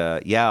 But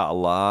a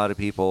lot of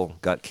people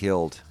got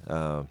killed,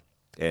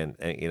 and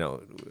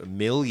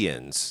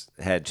millions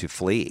had to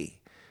flee.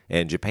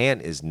 And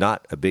Japan is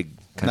not a big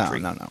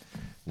country.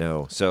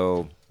 No.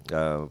 So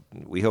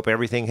we hope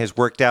everything has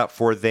worked out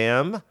for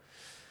them.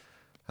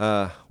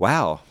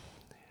 Wow.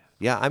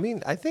 Yeah, I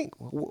mean, I think,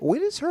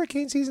 when is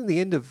hurricane season? The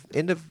end of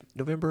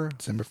November?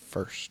 December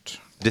 1st.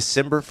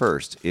 December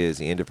 1st is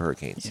the end of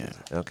hurricane season.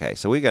 Yeah. Okay,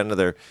 so we got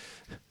another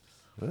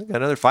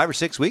 5 or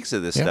 6 weeks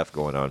of this stuff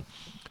going on.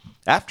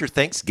 After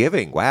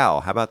Thanksgiving. Wow,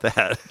 how about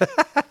that?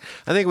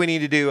 I think we need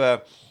to do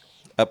a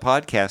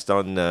podcast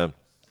on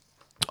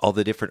all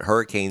the different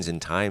hurricanes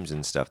and times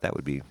and stuff. That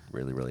would be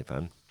really, really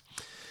fun.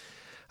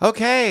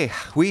 Okay,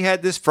 we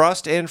had this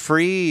frost and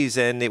freeze,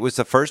 and it was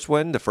the first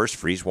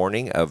freeze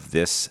warning of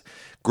this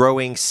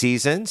growing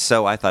season,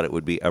 so I thought it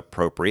would be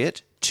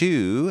appropriate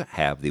to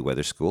have the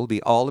weather school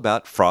be all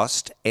about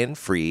frost and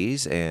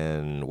freeze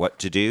and what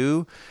to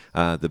do,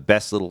 the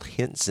best little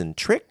hints and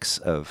tricks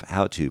of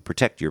how to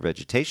protect your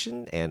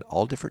vegetation and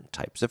all different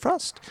types of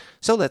frost.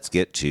 So let's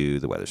get to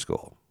the weather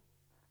school.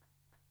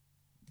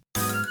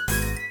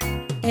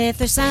 If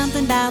there's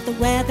something about the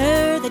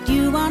weather that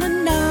you want to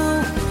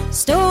know,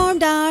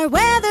 Stormdar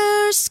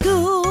Weather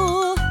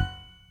School.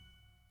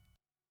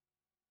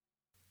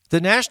 The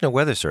National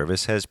Weather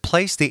Service has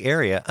placed the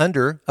area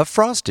under a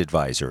frost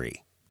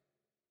advisory.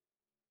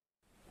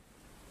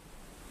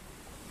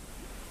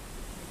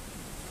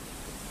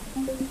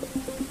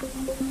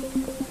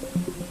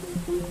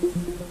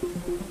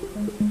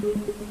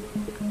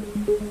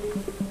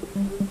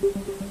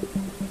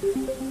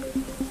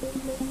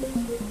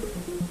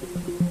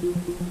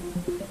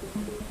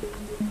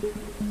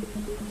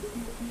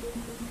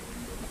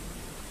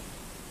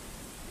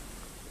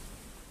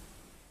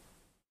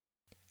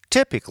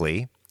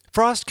 Typically,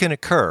 frost can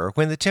occur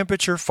when the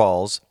temperature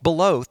falls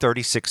below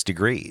 36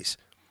 degrees,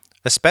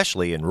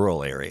 especially in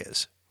rural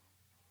areas.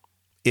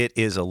 It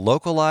is a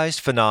localized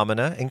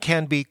phenomena and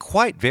can be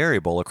quite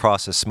variable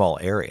across a small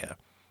area.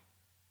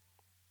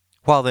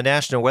 While the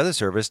National Weather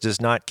Service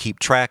does not keep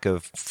track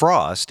of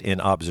frost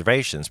in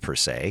observations per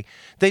se,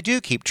 they do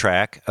keep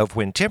track of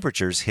when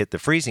temperatures hit the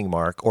freezing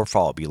mark or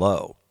fall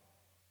below.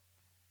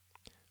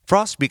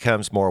 Frost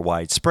becomes more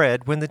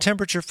widespread when the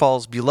temperature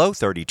falls below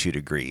 32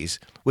 degrees,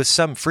 with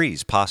some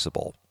freeze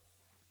possible.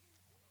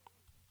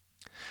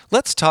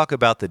 Let's talk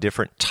about the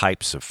different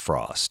types of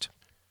frost.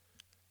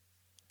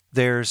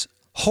 There's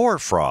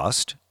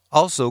hoarfrost,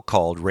 also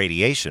called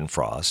radiation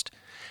frost,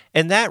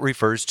 and that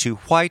refers to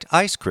white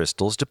ice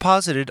crystals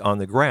deposited on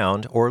the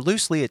ground or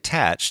loosely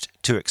attached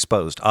to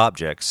exposed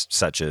objects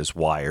such as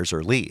wires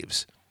or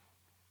leaves.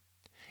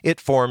 It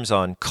forms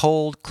on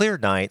cold, clear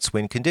nights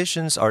when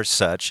conditions are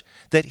such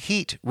that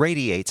heat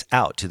radiates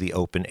out to the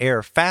open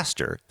air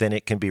faster than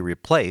it can be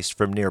replaced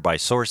from nearby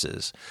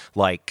sources,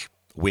 like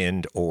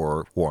wind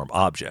or warm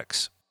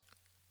objects.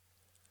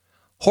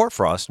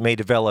 Hoarfrost may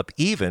develop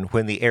even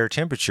when the air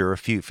temperature a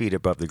few feet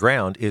above the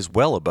ground is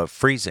well above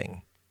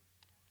freezing.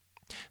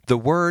 The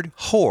word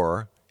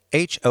hoar,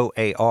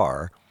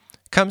 H-O-A-R,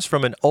 comes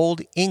from an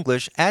Old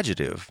English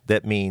adjective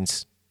that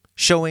means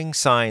showing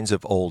signs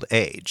of old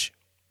age.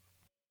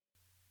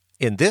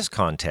 In this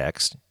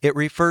context, it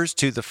refers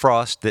to the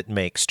frost that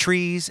makes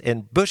trees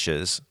and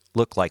bushes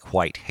look like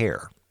white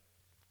hair.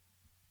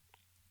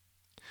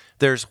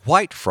 There's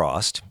white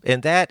frost,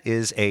 and that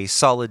is a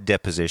solid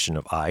deposition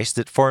of ice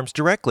that forms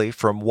directly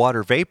from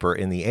water vapor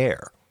in the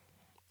air.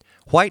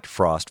 White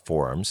frost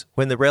forms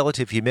when the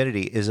relative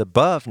humidity is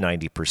above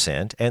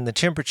 90% and the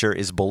temperature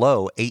is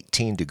below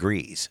 18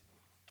 degrees.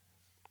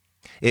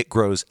 It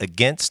grows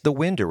against the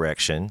wind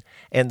direction,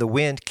 and the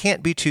wind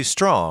can't be too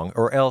strong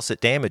or else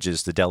it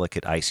damages the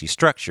delicate icy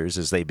structures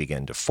as they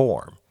begin to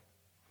form.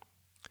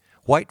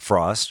 White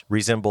frost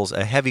resembles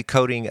a heavy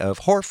coating of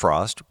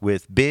hoarfrost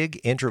with big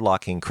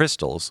interlocking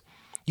crystals,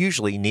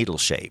 usually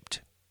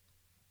needle-shaped.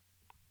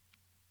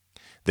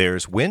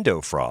 There's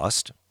window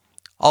frost,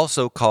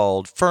 also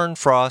called fern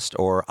frost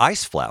or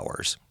ice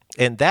flowers,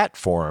 and that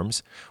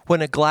forms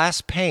when a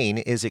glass pane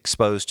is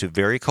exposed to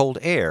very cold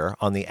air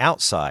on the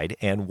outside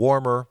and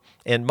warmer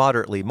and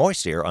moderately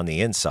moist air on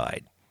the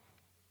inside.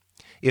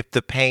 If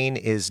the pane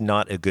is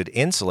not a good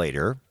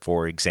insulator,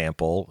 for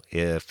example,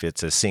 if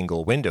it's a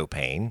single window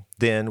pane,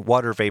 then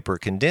water vapor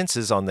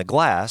condenses on the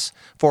glass,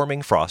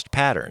 forming frost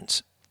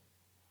patterns.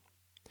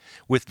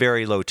 With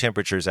very low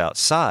temperatures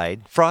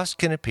outside, frost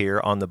can appear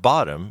on the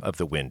bottom of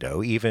the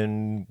window,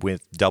 even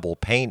with double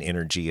pane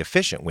energy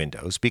efficient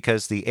windows,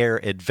 because the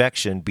air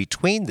advection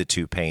between the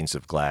two panes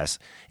of glass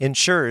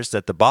ensures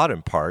that the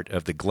bottom part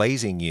of the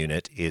glazing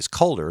unit is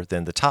colder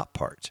than the top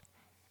part.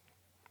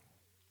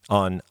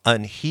 On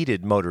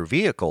unheated motor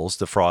vehicles,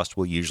 the frost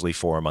will usually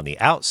form on the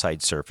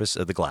outside surface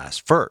of the glass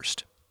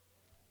first.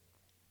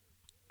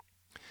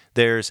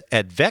 There's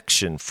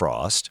advection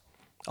frost,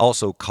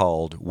 also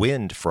called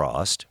wind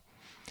frost,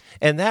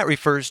 and that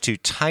refers to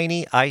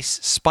tiny ice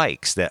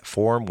spikes that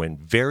form when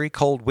very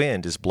cold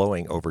wind is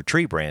blowing over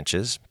tree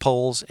branches,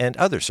 poles, and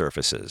other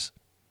surfaces.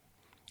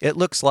 It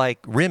looks like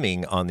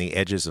rimming on the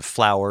edges of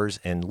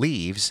flowers and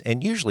leaves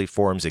and usually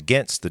forms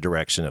against the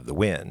direction of the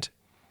wind.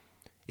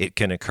 It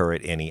can occur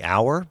at any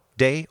hour,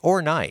 day,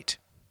 or night.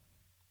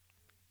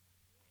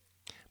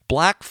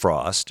 Black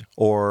frost,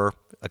 or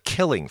a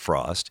killing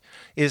frost,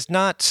 is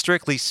not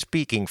strictly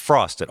speaking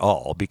frost at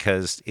all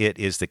because it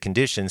is the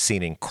condition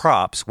seen in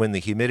crops when the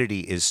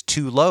humidity is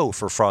too low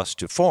for frost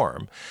to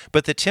form,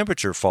 but the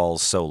temperature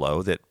falls so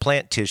low that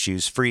plant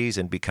tissues freeze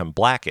and become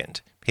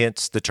blackened,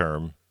 hence the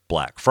term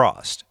black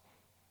frost.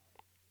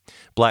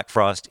 Black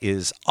frost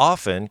is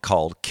often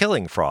called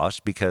killing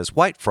frost because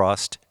white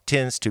frost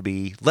tends to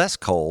be less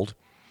cold,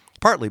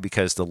 partly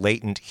because the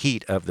latent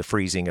heat of the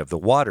freezing of the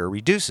water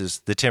reduces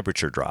the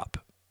temperature drop.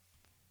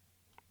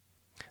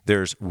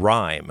 There's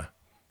rime,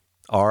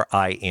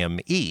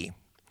 R-I-M-E,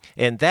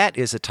 and that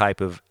is a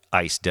type of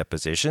ice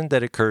deposition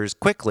that occurs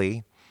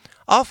quickly,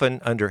 often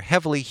under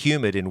heavily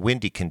humid and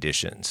windy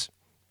conditions.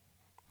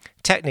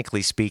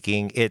 Technically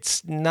speaking,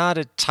 it's not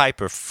a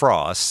type of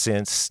frost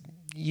since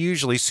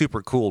usually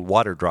supercooled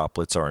water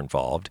droplets are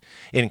involved,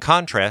 in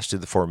contrast to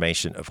the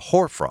formation of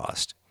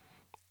hoarfrost,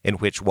 in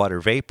which water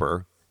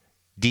vapor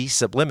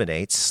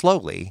desublimates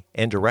slowly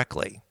and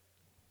directly.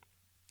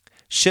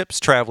 Ships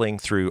traveling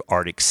through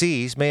Arctic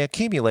seas may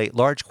accumulate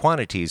large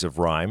quantities of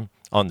rime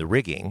on the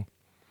rigging,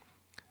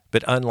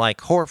 but unlike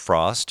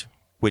hoarfrost,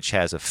 which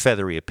has a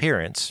feathery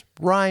appearance,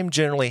 rime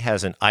generally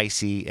has an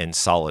icy and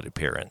solid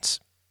appearance.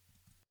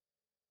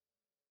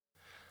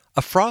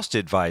 A frost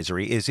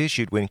advisory is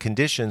issued when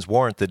conditions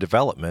warrant the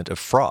development of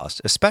frost,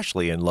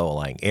 especially in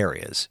low-lying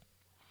areas.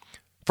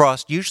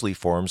 Frost usually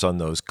forms on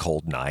those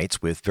cold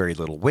nights with very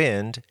little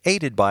wind,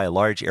 aided by a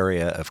large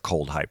area of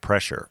cold high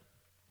pressure.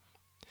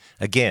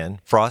 Again,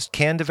 frost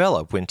can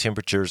develop when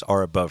temperatures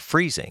are above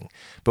freezing,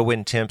 but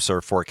when temps are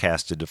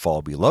forecasted to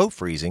fall below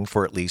freezing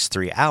for at least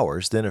 3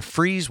 hours, then a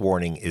freeze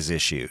warning is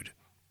issued.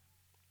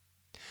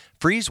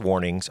 Freeze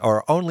warnings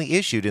are only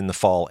issued in the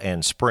fall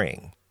and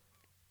spring.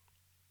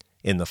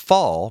 In the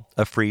fall,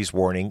 a freeze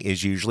warning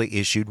is usually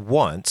issued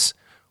once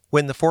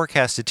when the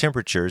forecasted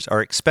temperatures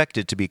are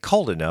expected to be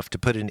cold enough to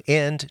put an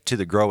end to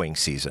the growing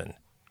season.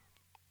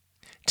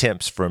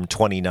 Temps from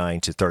 29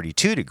 to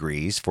 32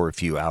 degrees for a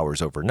few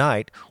hours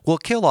overnight will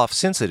kill off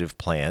sensitive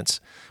plants,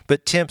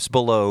 but temps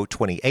below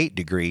 28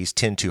 degrees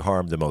tend to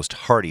harm the most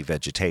hardy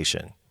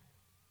vegetation.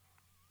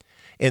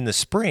 In the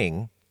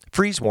spring,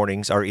 freeze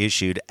warnings are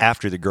issued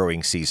after the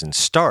growing season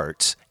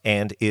starts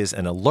and is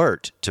an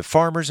alert to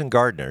farmers and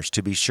gardeners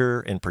to be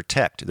sure and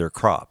protect their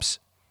crops.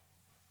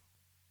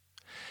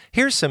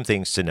 Here's some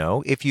things to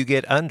know if you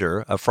get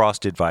under a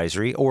frost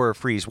advisory or a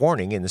freeze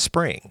warning in the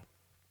spring.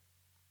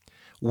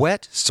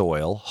 Wet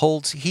soil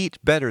holds heat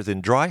better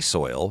than dry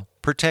soil,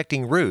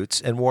 protecting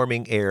roots and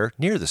warming air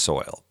near the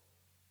soil.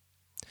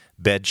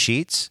 Bed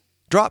sheets,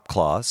 drop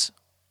cloths,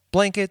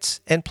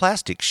 blankets, and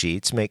plastic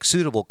sheets make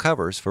suitable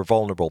covers for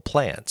vulnerable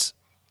plants.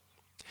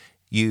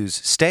 Use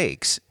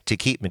stakes to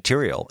keep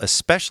material,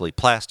 especially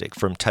plastic,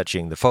 from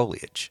touching the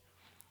foliage.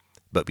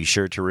 But be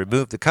sure to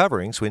remove the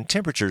coverings when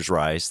temperatures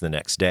rise the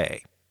next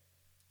day.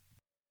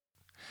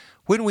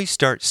 When we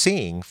start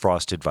seeing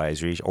frost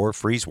advisories or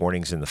freeze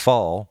warnings in the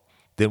fall,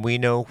 then we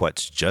know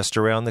what's just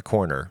around the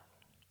corner.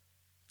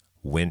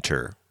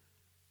 Winter.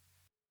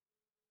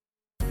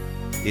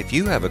 If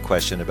you have a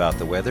question about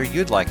the weather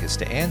you'd like us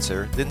to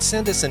answer, then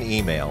send us an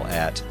email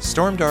at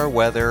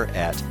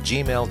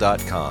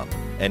stormdarweather@gmail.com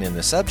and in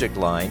the subject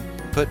line,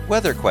 put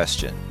weather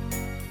question.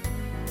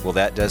 Well,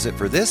 that does it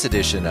for this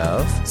edition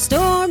of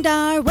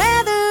Stormdar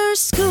Weather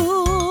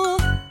School.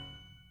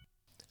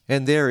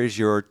 And there is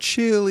your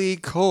chilly,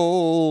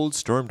 cold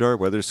Stormdar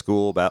Weather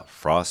School about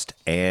frost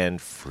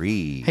and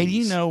freeze. Hey, do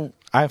you know,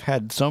 I've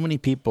had so many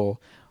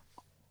people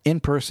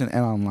in person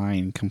and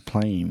online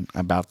complain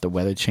about the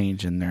weather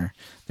change and their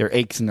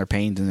aches and their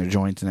pains and their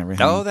joints and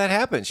everything. Oh, that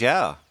happens,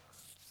 yeah.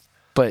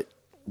 But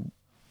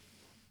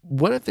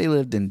what if they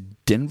lived in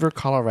Denver,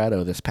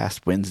 Colorado this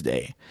past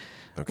Wednesday?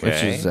 Okay.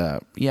 Which is,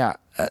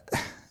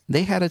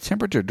 they had a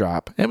temperature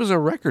drop. It was a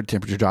record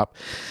temperature drop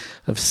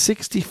of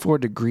 64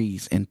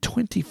 degrees in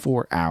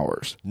 24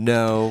 hours.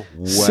 No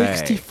way.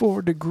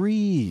 64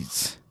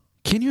 degrees.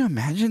 Can you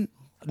imagine?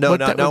 No,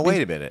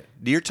 wait a minute.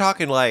 You're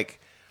talking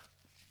like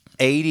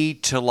 80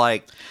 to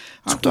like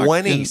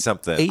 20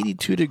 something.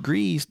 82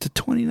 degrees to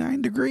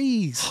 29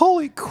 degrees.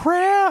 Holy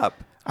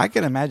crap. I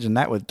can imagine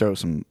that would throw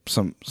some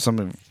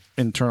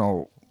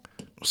internal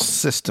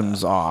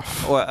systems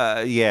off.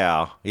 Well,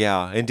 yeah.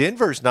 And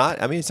Denver's not,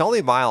 I mean, it's only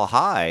a mile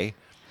high.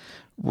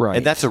 Right.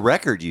 And that's a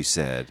record, you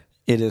said.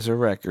 It is a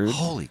record.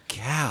 Holy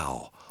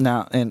cow.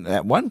 Now, and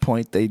at one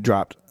point, they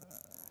dropped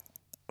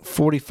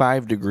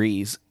 45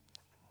 degrees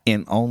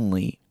in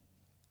only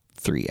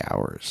 3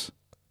 hours.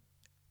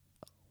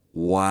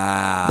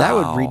 Wow. That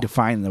would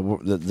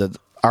redefine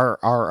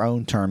our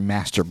own term,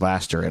 Master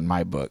Blaster, in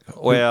my book.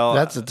 Well,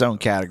 that's its own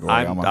category.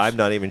 Almost. I'm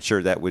not even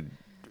sure that would.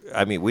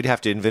 I mean, we'd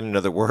have to invent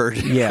another word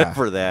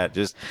for that.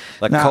 Just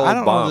like now, cold I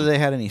don't bomb. know that they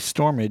had any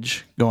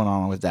stormage going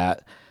on with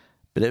that,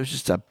 but it was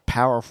just a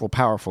powerful,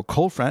 powerful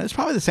cold front. It's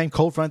probably the same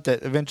cold front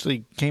that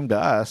eventually came to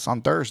us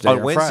on Thursday on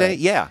or Wednesday.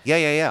 Friday.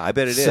 Yeah. I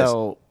bet it is.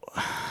 So,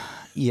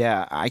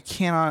 yeah, I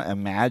cannot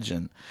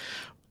imagine.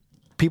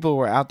 People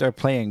were out there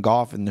playing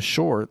golf in the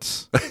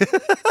shorts,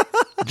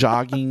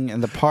 jogging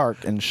in the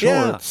park in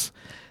shorts. Yeah.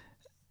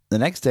 The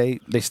next day,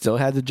 they still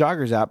had the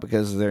joggers out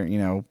because they're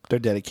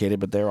dedicated,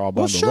 but they're all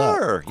bundled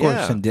up. Of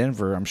course, in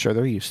Denver, I'm sure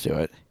they're used to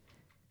it.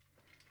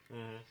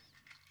 Mm-hmm.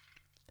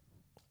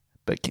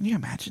 But can you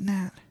imagine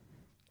that?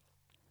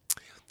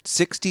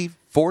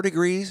 64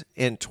 degrees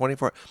in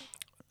 24.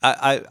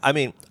 I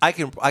mean, I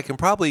can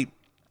probably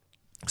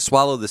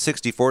swallow the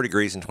 64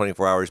 degrees in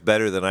 24 hours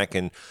better than I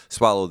can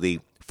swallow the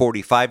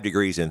 45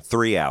 degrees in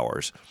 3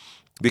 hours.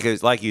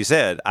 Because, like you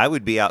said, I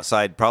would be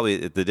outside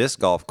probably at the disc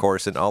golf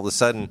course, and all of a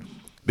sudden,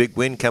 big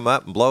wind come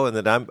up and blow, and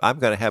then I'm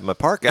going to have my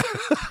parka.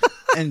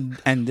 and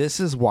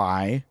this is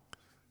why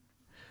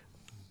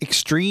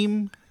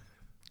extreme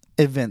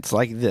events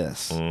like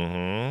this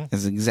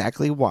is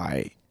exactly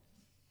why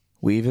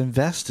we've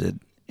invested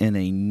in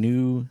a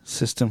new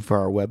system for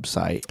our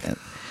website.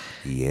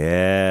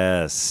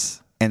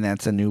 Yes. And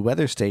that's a new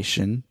weather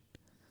station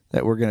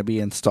that we're going to be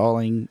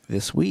installing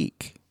this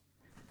week.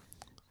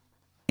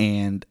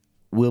 And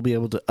we'll be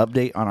able to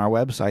update on our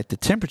website the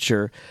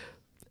temperature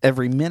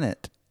every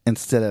minute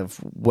instead of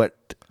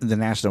what the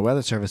National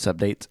Weather Service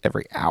updates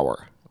every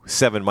hour.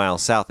 7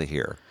 miles south of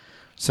here.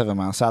 7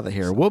 miles south of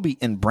here. We'll be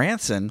in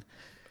Branson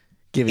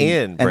giving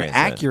an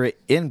accurate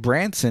in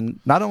Branson,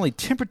 not only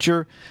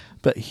temperature,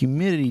 but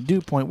humidity, dew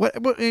point, what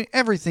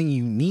everything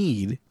you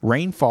need,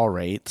 rainfall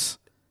rates.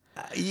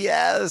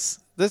 Yes.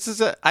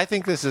 I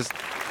think this is.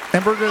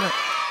 And we're going to.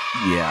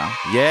 Yeah.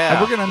 Yeah.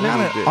 And we're going to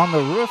mount it on the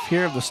roof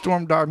here of the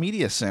Stormdar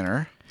Media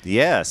Center.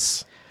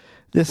 Yes.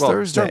 This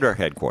Thursday. Stormdar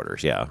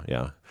headquarters. Yeah.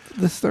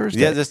 This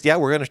Thursday. Yeah.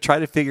 We're going to try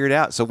to figure it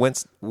out. So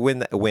once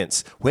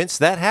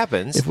that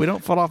happens, if we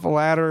don't fall off a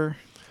ladder.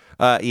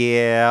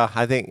 Yeah,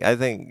 I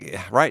think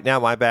right now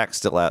my back's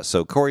still out,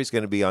 so Corey's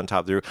going to be on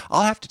top of the roof.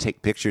 I'll have to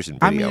take pictures and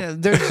video.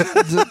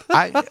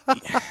 I mean,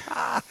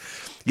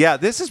 yeah,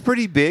 this is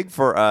pretty big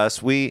for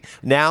us. We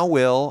now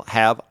will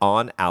have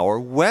on our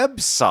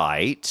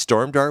website,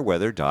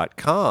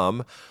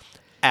 stormdarweather.com,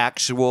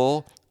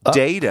 actual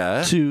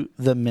data to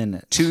the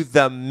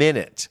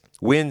minute.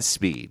 Wind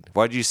speed.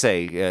 What did you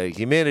say?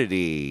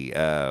 Humidity,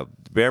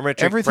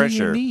 barometric everything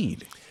pressure. You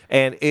need.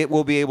 And it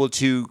will be able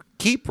to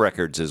keep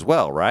records as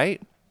well,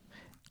 right?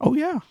 Oh,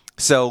 yeah.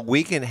 So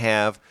we can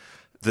have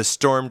the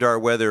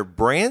Stormdar Weather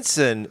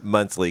Branson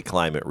monthly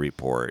climate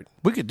report.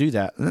 We could do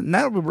that.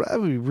 That would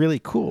be really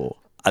cool.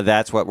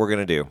 That's what we're going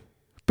to do.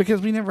 Because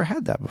we never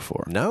had that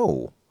before.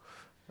 No.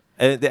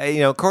 And,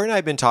 Corey and I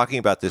have been talking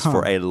about this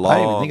for a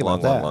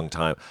long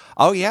time.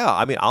 Oh, yeah.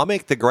 I mean, I'll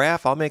make the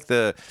graph.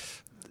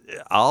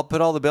 I'll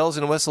put all the bells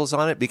and whistles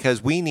on it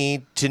because we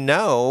need to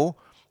know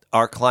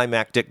our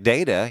climactic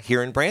data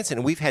here in Branson.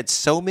 And we've had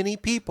so many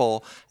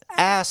people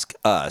ask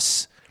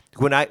us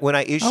when I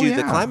issued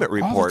the climate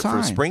report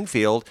for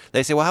Springfield,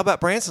 they say, well, how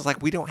about Branson? It's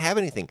like, we don't have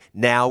anything.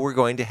 Now we're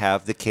going to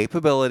have the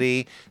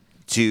capability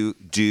to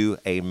do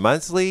a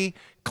monthly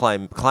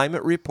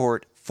climate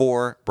report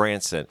for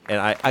Branson. And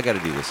I got to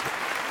do this.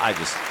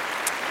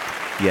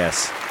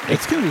 Yes.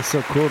 It's going to be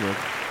so cool to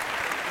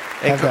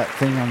have that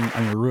thing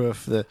on your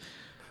roof.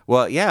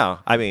 Well, yeah.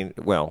 I mean,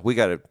 we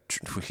got to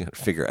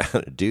figure out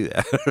how to do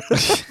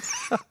that.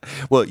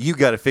 Well, you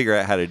got to figure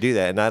out how to do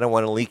that, and I don't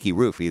want a leaky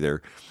roof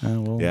either.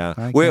 Yeah,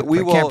 I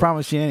can't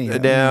promise you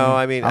anything. No,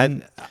 I mean,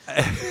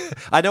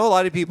 I know a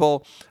lot of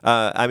people.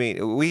 Thank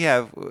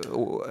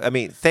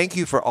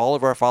you for all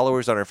of our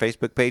followers on our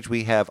Facebook page.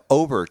 We have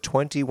over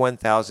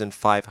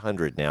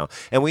 21,500 now,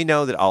 and we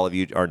know that all of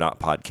you are not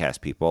podcast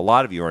people. A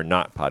lot of you are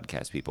not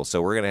podcast people,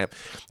 so we're going to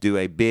do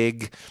a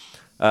big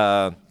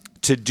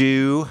to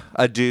do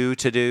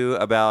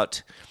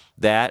about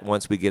that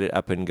once we get it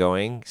up and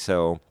going.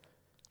 So.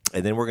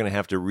 And then we're going to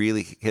have to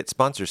really hit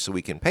sponsors so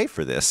we can pay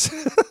for this.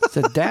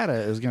 The data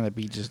is going to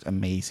be just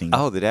amazing.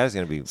 Oh, the data is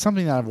going to be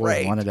something that I've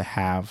always wanted to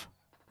have.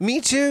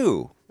 Me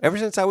too. Ever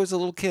since I was a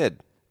little kid.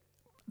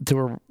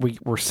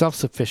 We're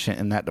self-sufficient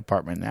in that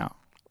department now,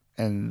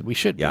 and we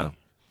should be.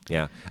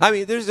 Yeah. I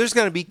mean, there's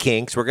going to be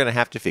kinks. We're going to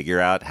have to figure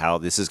out how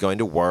this is going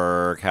to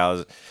work.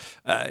 There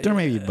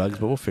may be bugs,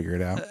 but we'll figure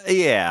it out.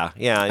 Yeah.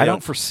 I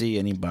don't foresee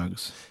any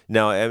bugs.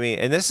 No, I mean,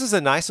 and this is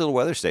a nice little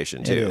weather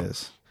station too. It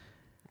is.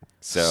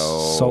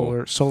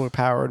 So solar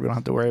powered. We don't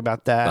have to worry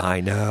about that.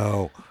 I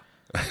know.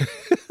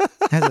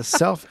 It has a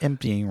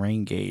self-emptying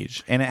rain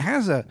gauge, and it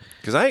has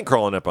because I ain't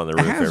crawling up on the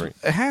roof.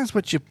 It has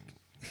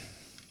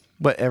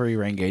what every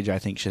rain gauge I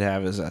think should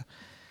have is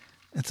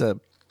it's a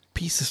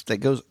piece that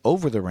goes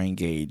over the rain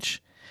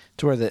gauge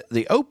to where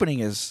the opening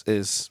is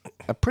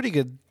a pretty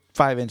good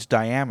 5-inch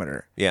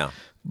diameter. Yeah,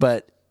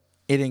 but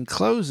it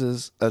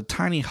encloses a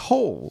tiny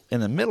hole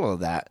in the middle of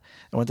that.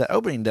 And what that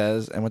opening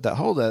does and what that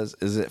hole does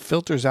is it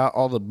filters out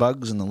all the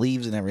bugs and the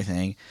leaves and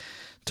everything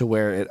to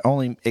where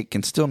it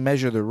can still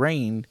measure the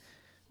rain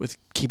with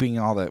keeping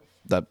all the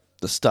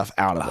stuff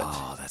out of it.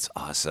 Oh, that's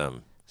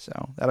awesome.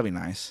 So that'll be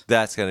nice.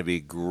 That's going to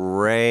be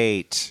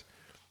great.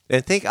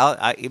 And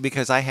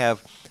because I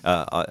have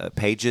a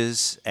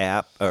Pages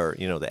app, or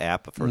the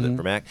app for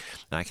Mac,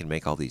 and I can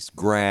make all these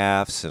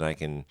graphs, and I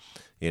can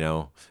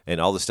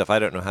and all the stuff I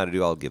don't know how to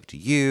do, I'll give to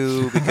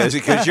you because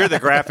you're the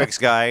graphics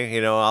guy.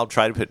 I'll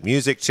try to put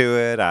music to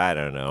it. I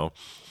don't know.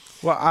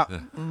 Well,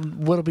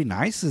 what'll be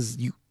nice is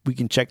we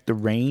can check the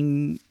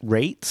rain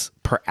rates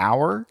per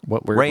hour.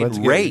 What we're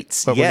getting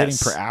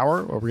per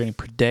hour, what we're getting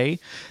per day,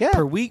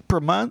 per week, per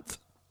month.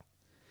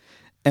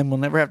 And we'll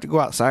never have to go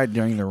outside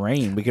during the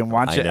rain. We can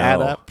watch it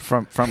add up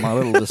from our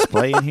little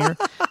display in here,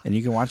 and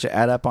you can watch it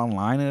add up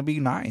online, and it'll be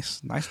nice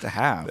to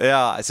have.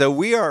 Yeah, so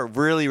we are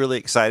really, really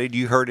excited.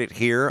 You heard it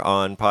here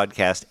on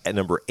podcast at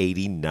number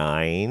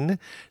 89,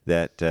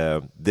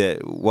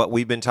 that what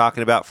we've been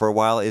talking about for a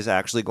while is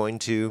actually going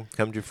to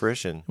come to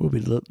fruition. Will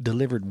be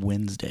delivered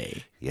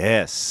Wednesday.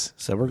 Yes.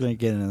 So we're going to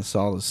get it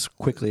installed as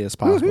quickly as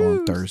possible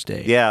on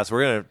Thursday. Yeah, so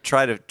we're going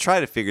to try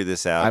to figure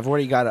this out. I've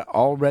already got it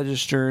all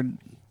registered.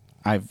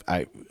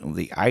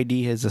 The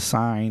ID is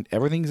assigned.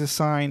 Everything's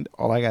assigned.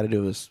 All I got to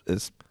do is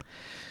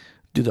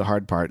do the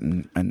hard part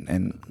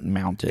and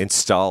mount it.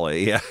 Install it.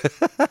 Yeah.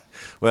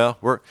 Well,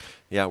 we're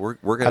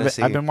gonna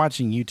see. I've been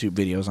watching YouTube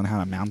videos on how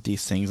to mount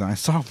these things, and I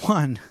saw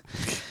one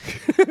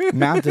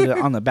mounted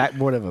on the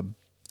backboard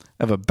of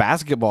of a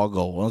basketball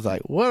goal. I was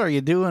like, what are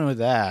you doing with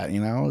that?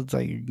 It's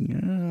like,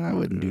 I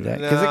wouldn't do that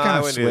because it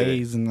kind of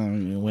sways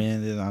in the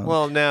wind.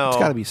 Well, no, it's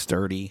got to be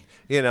sturdy.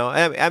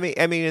 I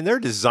mean, and they're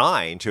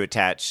designed to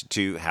attach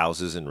to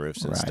houses and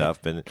roofs and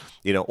stuff, and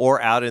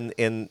or out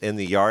in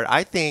the yard.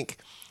 I think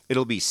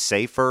it'll be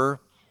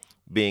safer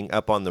being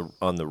up on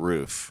the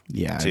roof.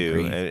 Yeah,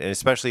 too, and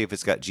especially if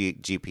it's got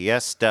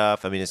GPS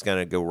stuff. I mean, it's going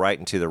to go right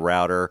into the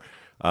router,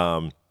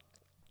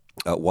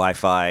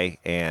 Wi-Fi,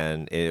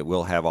 and it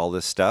will have all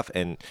this stuff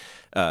and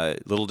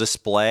little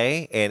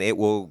display, and it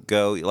will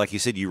go, like you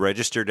said, you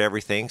registered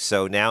everything,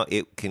 so now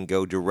it can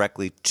go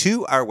directly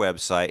to our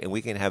website, and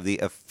we can have the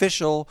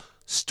official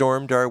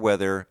Stormdar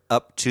weather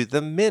up to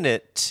the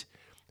minute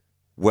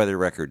weather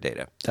record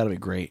data. That'll be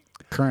great.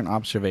 Current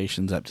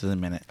observations up to the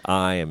minute.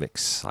 I am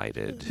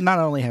excited. Not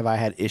only have I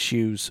had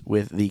issues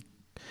with the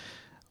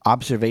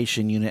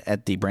observation unit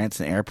at the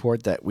Branson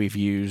Airport that we've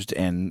used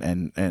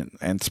and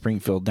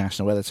Springfield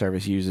National Weather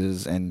Service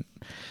uses and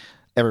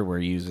everywhere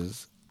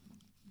uses.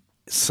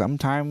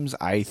 Sometimes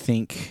I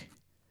think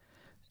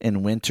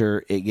in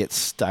winter it gets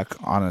stuck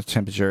on a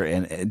temperature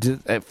and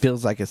it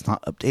feels like it's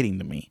not updating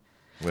to me.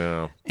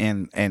 Well,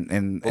 and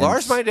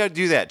ours might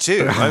do that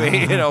too. I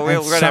mean, we're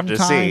going to have to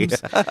see.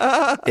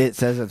 It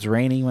says it's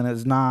raining when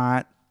it's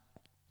not,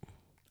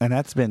 and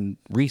that's been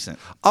recent.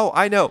 Oh,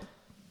 I know.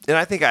 And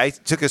I think I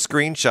took a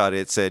screenshot.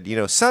 It said,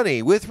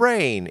 sunny with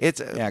rain.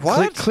 It's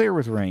what? Clear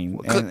with rain.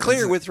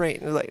 Clear with rain.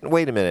 Like,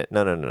 wait a minute.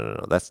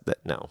 No. That's that.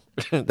 No,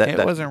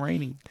 it wasn't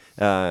raining,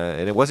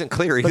 and it wasn't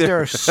clear either. But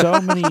there are so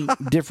many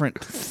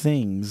different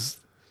things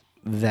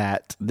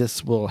that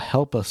this will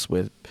help us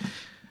with.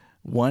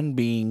 One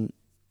being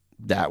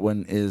that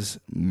one is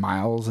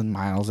miles and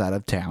miles out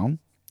of town.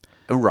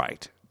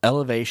 Right.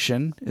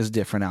 Elevation is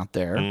different out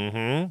there.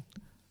 Mm-hmm.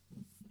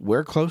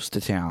 We're close to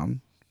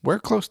town.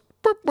 We're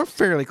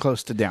fairly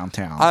close to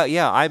downtown.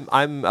 Yeah,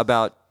 I'm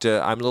about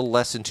I'm a little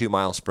less than 2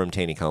 miles from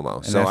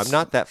Taneycomo, so I'm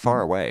not that far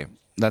away.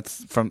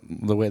 That's from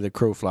the way the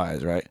crow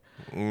flies, right?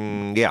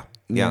 Yeah.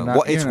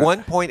 It's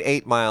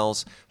 1.8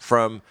 miles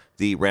from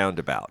the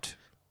roundabout.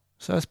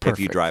 So that's perfect.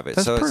 If you drive it,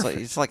 that's so perfect.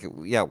 it's like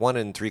 1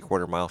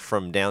 3/4 mile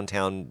from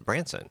downtown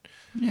Branson.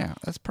 Yeah,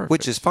 that's perfect.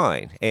 Which is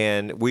fine.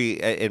 And we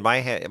in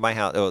my house,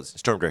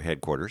 Stormdar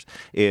headquarters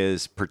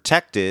is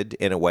protected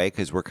in a way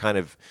because we're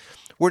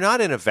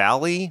not in a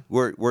valley.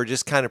 We're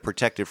just kind of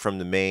protected from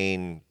the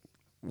main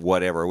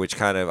whatever, which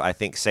kind of I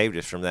think saved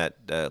us from that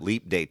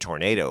leap day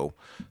tornado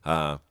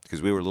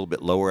because we were a little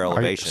bit lower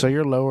elevation. So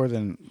you're lower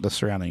than the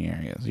surrounding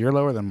areas. You're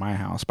lower than my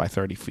house by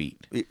 30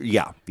 feet.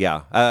 Yeah.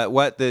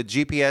 What the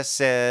GPS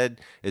said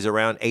is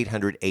around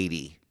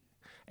 880.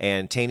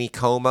 And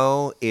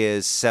Taneycomo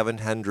is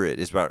 700.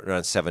 Is about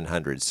around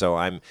 700. So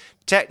I'm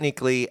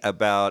technically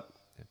about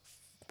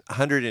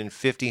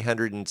 150,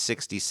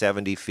 160,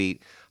 70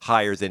 feet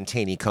higher than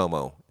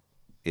Taneycomo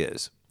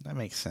is. That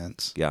makes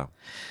sense. Yeah.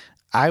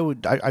 I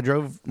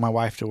drove my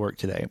wife to work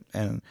today,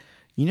 and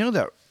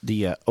that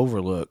the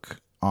overlook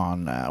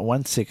on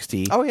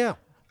 160. Oh yeah.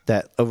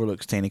 That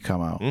overlooks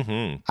Taneycomo.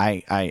 Mm-hmm.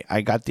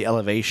 I got the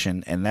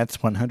elevation, and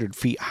that's 100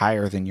 feet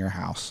higher than your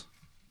house.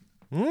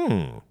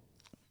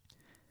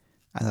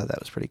 I thought that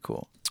was pretty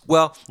cool.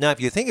 Well, now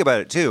if you think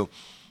about it too,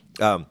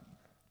 if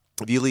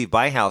you leave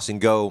my house and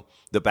go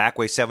the back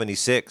way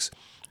 76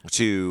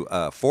 to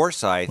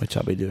Forsyth, which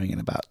I'll be doing in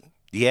about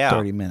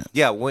 30 minutes.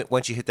 Yeah,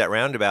 once you hit that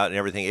roundabout and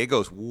everything, it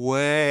goes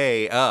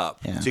way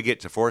up to get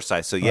to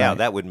Forsyth. So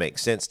that would make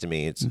sense to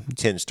me. It's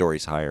 10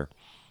 stories higher.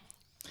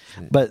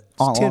 But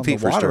on 10 feet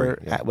the water, story,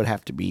 that would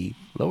have to be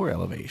lower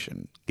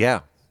elevation.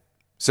 Yeah.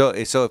 So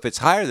if it's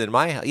higher than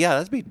my house,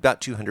 that'd be about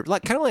 200,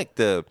 kind of like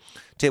the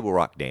Table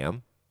Rock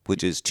Dam,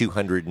 which is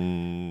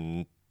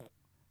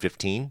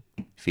 215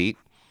 feet.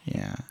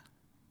 Yeah.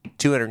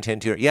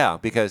 210,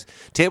 because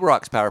Table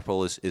Rock's power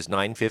pole is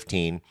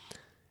 915,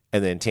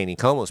 and then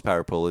Taneycomo's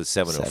power pole is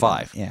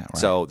 705. Yeah, right.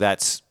 So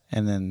that's...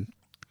 And then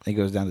it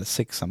goes down to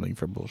 6 something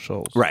for Bull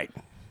Shoals. Right.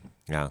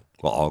 Yeah.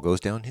 Well, all goes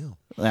downhill.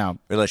 Now,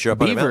 unless you're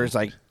up on a mountain. Beaver is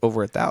like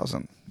over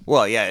 1,000.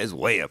 Well, yeah, it's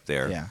way up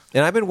there. Yeah.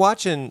 And I've been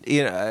watching,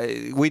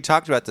 we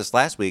talked about this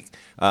last week,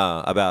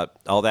 about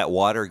all that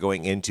water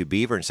going into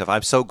Beaver and stuff.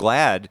 I'm so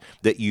glad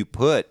that you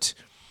put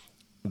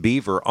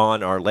Beaver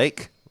on our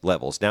lake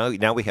levels.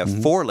 Now we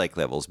have 4 lake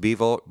levels: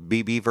 Beaver,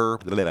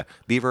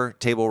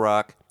 Table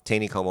Rock,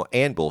 Taneycomo,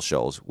 and Bull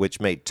Shoals, which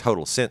made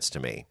total sense to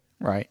me.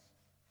 Right.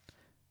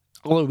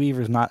 Although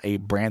Beaver is not a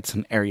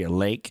Branson area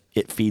lake,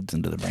 it feeds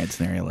into the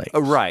Branson area lake.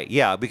 Right,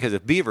 yeah, because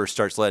if Beaver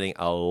starts letting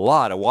a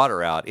lot of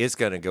water out, it's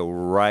going to go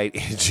right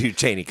into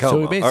Taneycomo.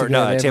 So we basically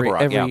have Table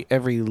Rock,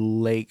 every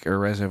lake or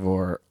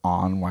reservoir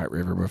on White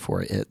River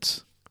before it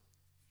hits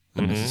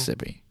the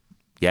Mississippi.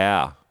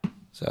 Yeah.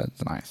 So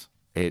it's nice.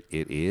 It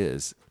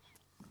is.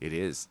 It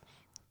is.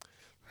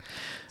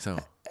 So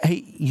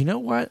hey, you know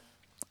what?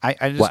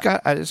 I just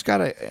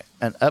got an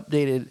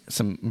updated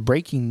some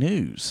breaking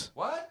news.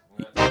 What?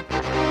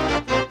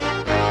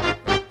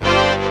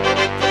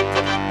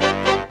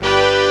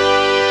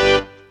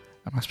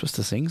 Am I supposed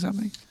to sing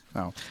something?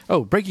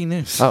 Oh, breaking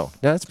news. Oh,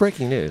 no, it's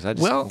breaking news. I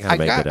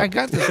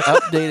got this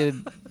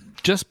updated,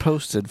 just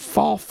posted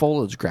fall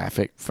foliage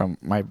graphic from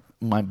my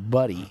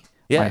buddy,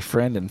 my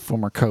friend and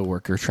former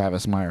coworker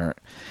Travis Meyer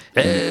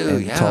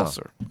in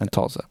Tulsa.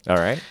 All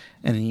right,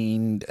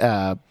 and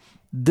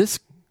this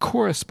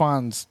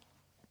corresponds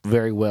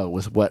very well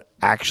with what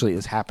actually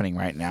is happening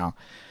right now.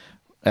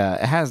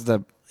 It has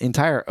the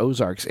entire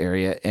Ozarks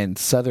area and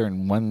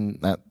southern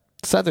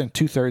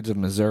 2/3 of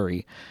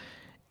Missouri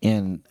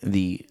in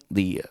the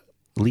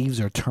leaves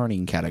are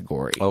turning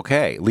category.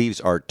 Okay, leaves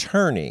are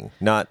turning,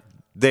 not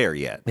there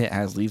yet. It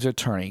has leaves are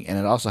turning, and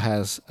it also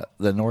has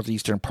the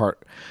northeastern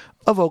part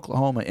of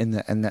Oklahoma in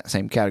that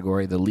same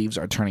category, the leaves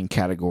are turning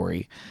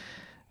category.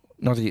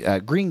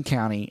 Greene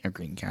County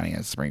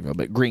is Springfield,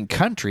 but Green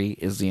Country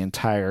is the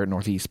entire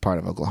northeast part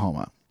of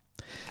Oklahoma.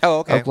 Oh,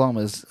 okay.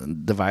 Oklahoma is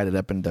divided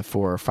up into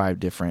 4 or 5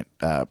 different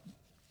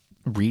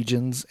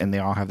regions, and they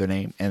all have their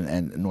name,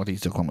 and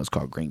northeast Oklahoma is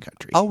called Green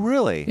Country. Oh,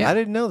 really? Yeah. I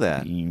didn't know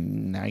that.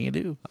 Now you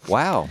do.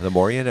 Wow, the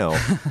more you know.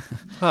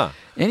 Huh.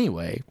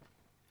 Anyway,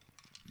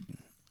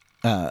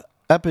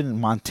 up in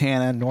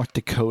Montana, North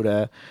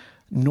Dakota,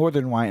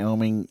 northern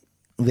Wyoming,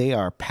 they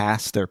are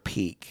past their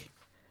peak.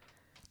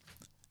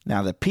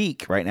 Now, the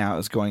peak right now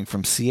is going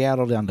from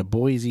Seattle down to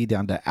Boise,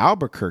 down to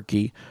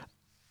Albuquerque,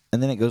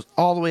 and then it goes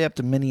all the way up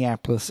to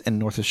Minneapolis and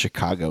north of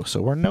Chicago. So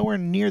we're nowhere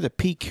near the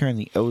peak here in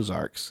the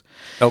Ozarks.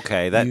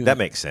 Okay, that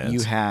makes sense.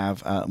 You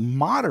have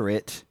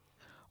moderate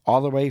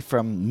all the way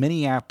from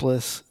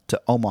Minneapolis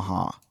to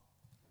Omaha.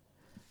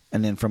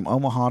 And then from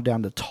Omaha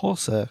down to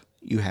Tulsa,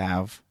 you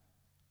have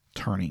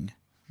turning.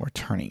 We're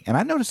turning. And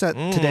I noticed that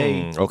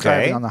today,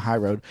 driving on the high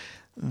road,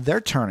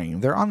 they're turning.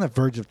 They're on the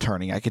verge of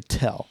turning. I could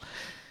tell.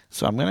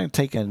 So I'm going to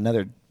take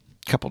another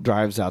couple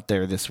drives out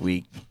there this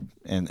week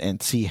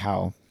and see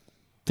how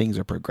things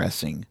are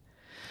progressing.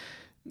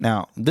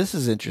 Now, this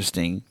is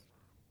interesting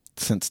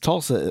since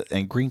Tulsa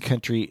and Green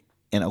Country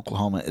in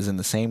Oklahoma is in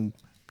the same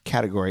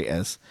category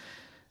as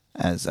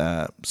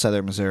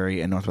southern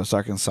Missouri and northwest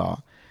Arkansas.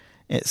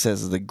 It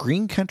says the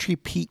Green Country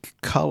peak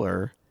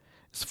color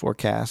is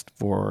forecast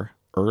for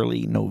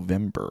early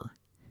November.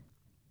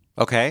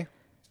 Okay.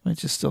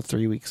 Which is still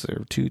 3 weeks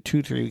or 3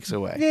 weeks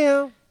away.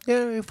 Yeah,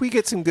 if we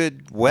get some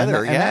good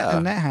weather,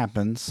 and that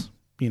happens,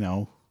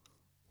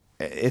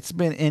 it's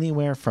been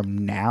anywhere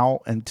from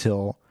now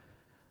until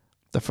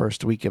the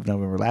first week of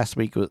November. Last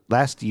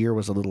year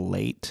was a little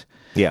late.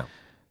 Yeah.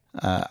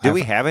 Did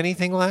we have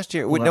anything last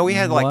year? No, we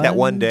had like that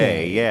one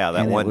day. Yeah,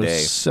 that one day.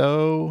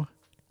 So.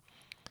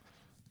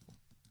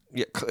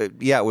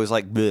 Yeah, it was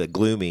like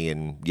gloomy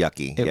and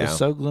yucky. It was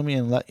so gloomy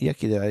and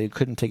yucky that I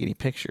couldn't take any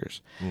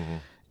pictures. Mm-hmm.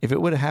 If it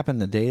would have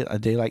happened a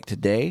day like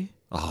today.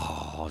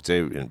 Oh, it's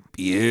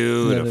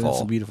beautiful.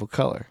 It's a beautiful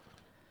color.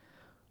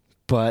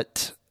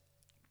 But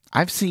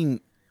I've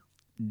seen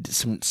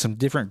some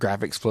different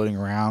graphics floating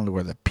around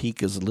where the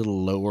peak is a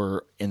little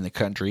lower in the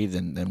country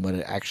than what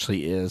it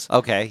actually is.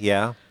 Okay,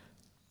 yeah.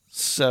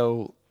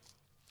 So,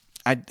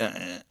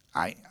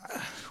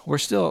 we're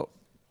still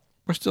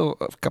a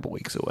couple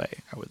weeks away,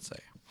 I would say.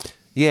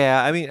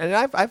 Yeah, I mean, and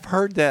I've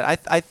heard that.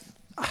 I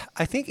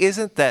think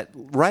isn't that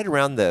right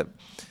around the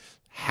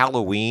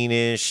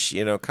Halloween-ish,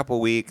 a couple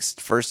weeks.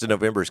 1st of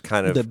November is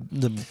kind of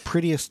the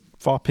prettiest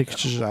fall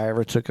pictures I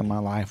ever took in my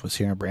life was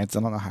here in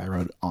Branson on the high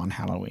road on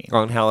Halloween.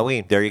 On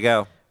Halloween, there you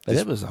go. But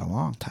it was a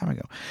long time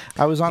ago.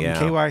 I was on the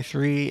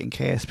KY3 and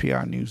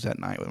KSPR news that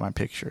night with my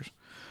pictures.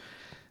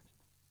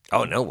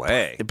 Oh, no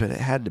way! But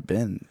it had to have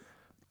been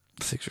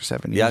 6 or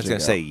 7 years ago. Yeah, I was going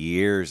to say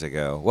years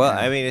ago. Well,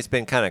 I mean, it's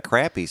been kind of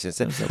crappy since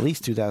then. It was at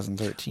least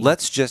 2013.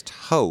 Let's just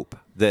hope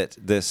that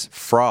this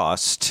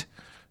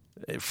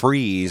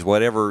freeze,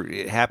 whatever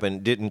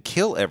happened, didn't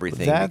kill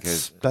everything.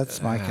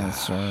 That's my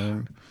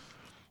concern.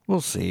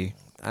 We'll see.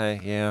 I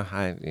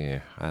don't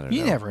know.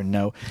 You never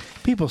know.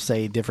 People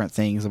say different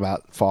things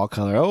about fall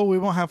color. Oh, we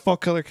won't have fall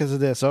color because of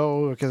this.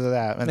 Oh, because of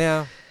that.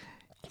 And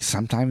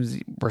sometimes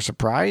we're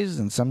surprised,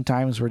 and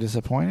sometimes we're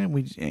disappointed.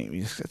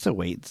 It's a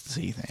wait and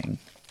see thing.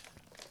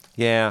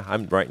 Yeah,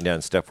 I'm writing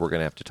down stuff we're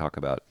going to have to talk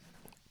about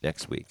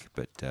next week.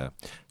 But I'm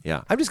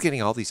just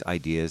getting all these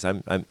ideas.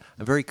 I'm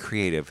very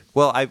creative.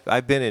 Well,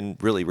 I've been in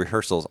really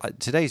rehearsals.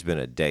 Today's been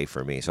a day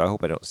for me, so I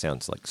hope I don't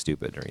sound like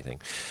stupid or anything.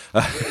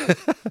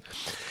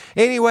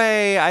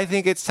 Anyway, I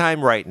think it's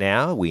time right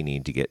now. We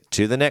need to get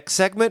to the next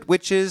segment,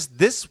 which is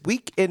This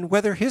Week in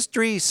Weather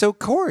History. So,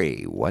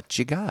 Corey, what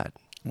you got?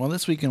 Well,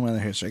 This Week in Weather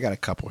History, I got a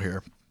couple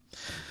here.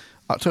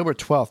 October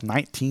 12th,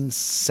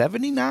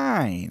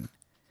 1979,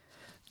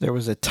 there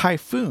was a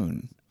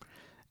typhoon,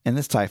 and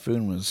this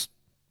typhoon was,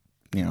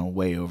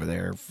 way over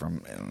there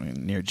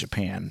near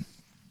Japan.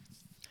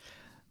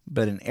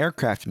 But an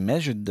aircraft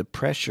measured the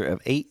pressure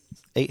of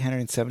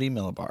 870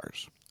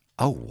 millibars.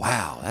 Oh,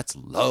 wow. That's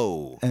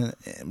low. And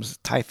it was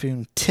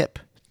Typhoon Tip.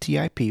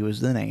 T-I-P was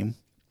the name.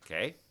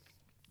 Okay.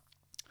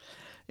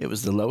 It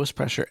was the lowest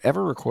pressure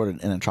ever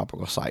recorded in a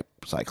tropical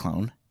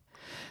cyclone.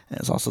 And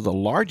it's also the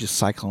largest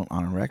cyclone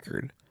on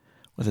record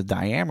with a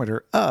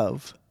diameter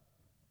of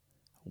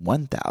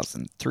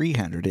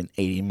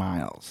 1,380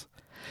 miles.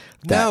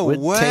 that would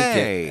way.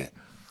 take it.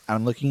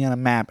 I'm looking at a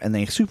map, and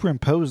they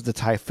superimposed the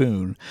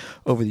typhoon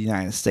over the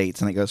United States,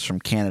 and it goes from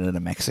Canada to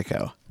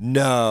Mexico.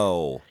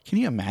 No. Can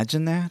you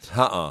imagine that?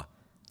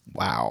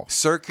 Wow.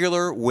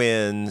 Circular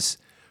winds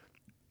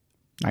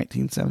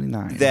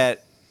 1979.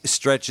 that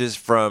stretches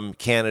from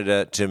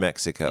Canada to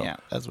Mexico. Yeah,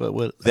 that's what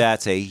would.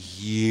 That's a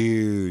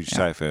huge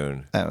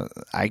typhoon.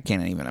 I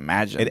can't even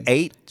imagine. And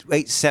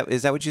 887,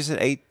 is that what you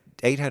said?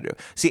 800.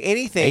 See,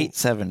 anything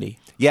 870.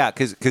 Yeah,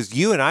 because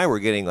you and I were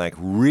getting like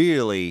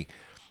really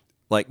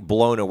like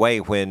blown away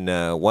when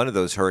one of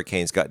those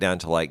hurricanes got down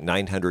to like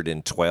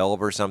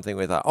 912 or something.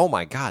 We thought, oh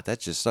my God,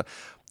 that's just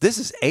this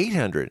is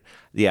 800.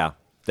 Yeah,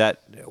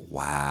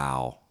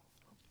 wow.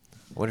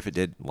 What if it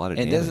did a lot of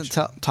damage? It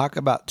doesn't talk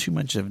about too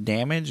much of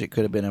damage. It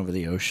could have been over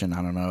the ocean.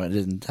 I don't know. It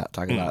didn't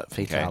talk about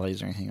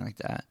fatalities or anything like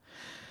that.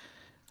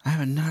 I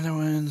have another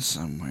one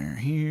somewhere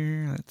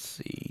here. Let's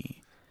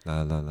see.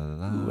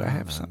 Ooh, I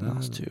have something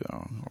else too.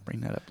 I'll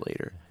bring that up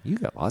later. You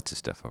got lots of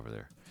stuff over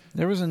there.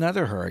 There was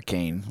another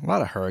hurricane. A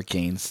lot of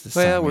hurricanes this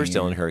time. Well, we're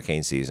still in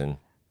hurricane season.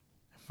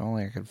 If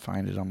only I could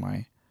find it on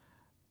my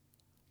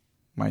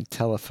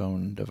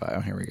telephone device.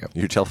 Oh, here we go.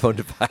 Your telephone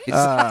device.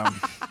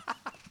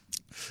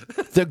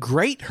 The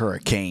Great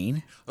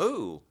Hurricane.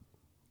 Oh.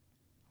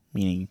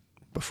 Meaning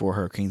before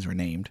hurricanes were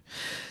named.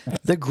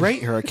 The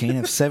Great Hurricane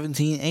of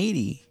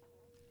 1780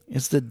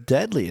 is the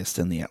deadliest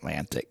in the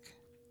Atlantic.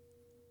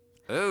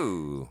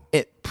 Oh.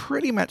 It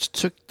pretty much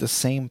took the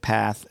same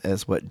path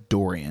as what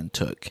Dorian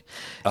took.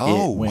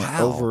 Oh, it went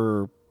wow.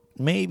 over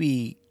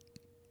maybe,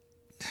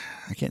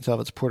 I can't tell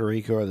if it's Puerto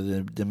Rico or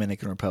the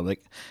Dominican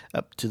Republic,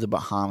 up to the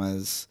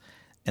Bahamas,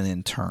 and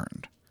then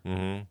turned.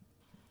 Mm-hmm.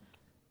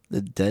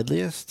 The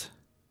deadliest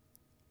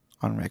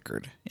on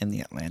record in the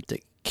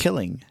Atlantic,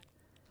 killing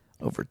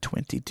over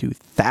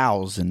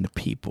 22,000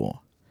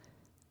 people.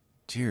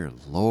 Dear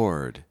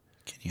Lord.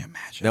 Can you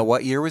imagine? Now,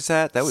 what year was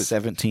that? That was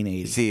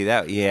 1780. See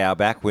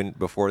back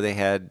before they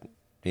had,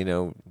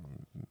 WSR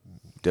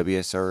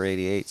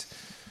 88s.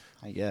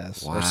 I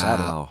guess. Wow. Or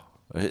satellite.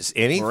 It's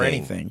anything. Or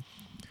anything.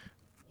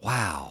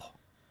 Wow.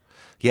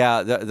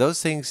 Yeah,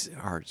 those things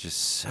are just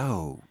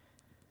so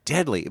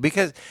deadly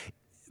because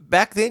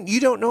back then you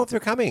don't know if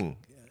they're coming.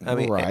 I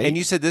mean, right. And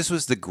you said this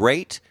was the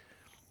Great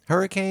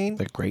Hurricane?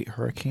 The Great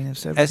Hurricane of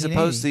 1780. As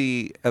opposed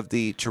to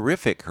the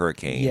Terrific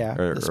Hurricane. Yeah,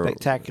 the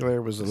Spectacular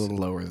was a little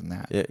lower than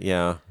that.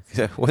 Yeah.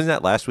 Wasn't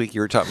that last week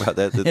you were talking about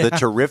that? The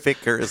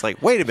Terrific is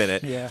like, wait a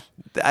minute. Yeah.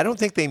 I don't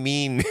think they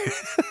mean...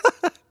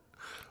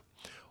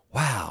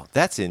 Wow,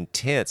 that's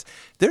intense.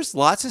 There's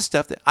lots of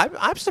stuff that...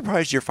 I'm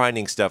surprised you're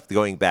finding stuff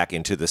going back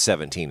into the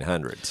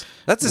 1700s.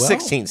 That's the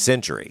 16th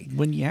century.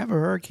 When you have a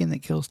hurricane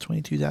that kills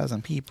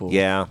 22,000 people...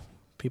 Yeah.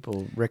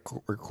 People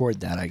record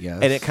that, I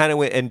guess. And it kind of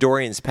went in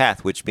Dorian's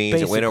path, which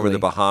means it went over the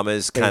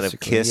Bahamas, kind of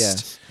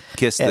kissed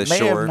the shore. It may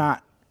have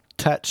not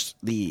touched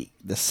the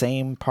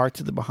same parts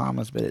of the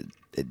Bahamas, but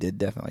it did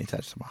definitely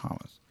touch the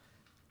Bahamas.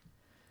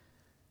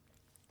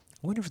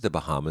 I wonder if the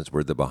Bahamas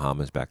were the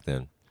Bahamas back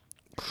then.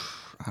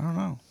 I don't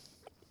know.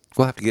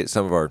 We'll have to get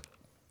some of our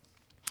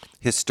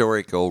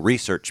historical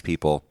research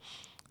people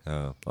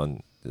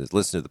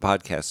listen to the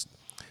podcast.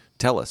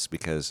 Tell us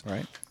because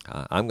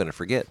I'm going to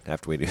forget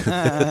after we do.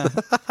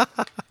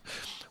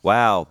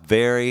 Wow,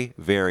 very,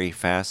 very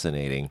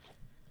fascinating.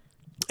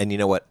 And you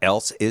know what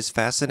else is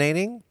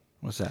fascinating?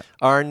 What's that?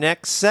 Our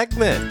next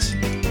segment.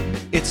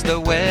 It's the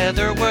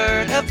weather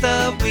word of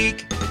the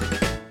week.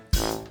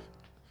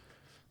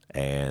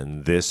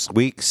 And this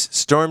week's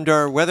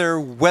Stormdar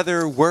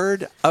weather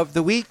word of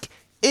the week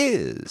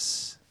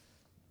is...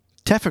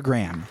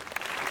 Tephogram.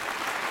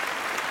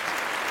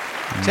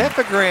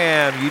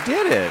 Tephogram, you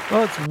did it.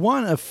 Well, it's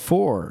one of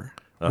four.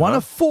 One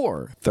of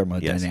four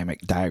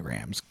thermodynamic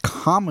diagrams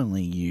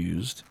commonly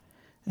used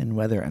in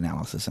weather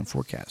analysis and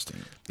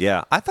forecasting.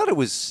 Yeah, I thought it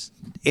was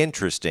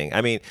interesting.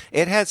 I mean,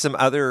 it had some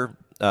other,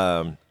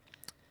 a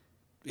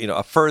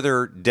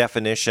further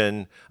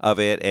definition of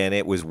it, and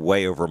it was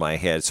way over my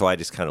head, so I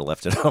just kind of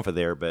left it off of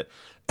there. But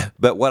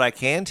what I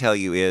can tell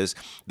you is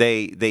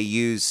they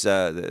use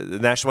the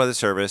National Weather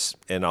Service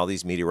and all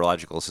these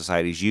meteorological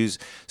societies use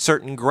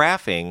certain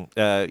graphing.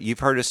 You've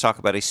heard us talk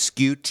about a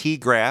skew-T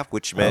graph,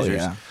 which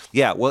measures. Oh,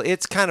 yeah. Well,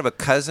 it's kind of a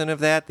cousin of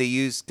that.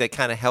 They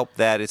kind of help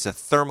that. It's a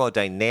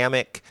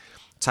thermodynamic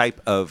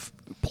type of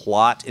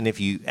plot, and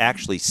if you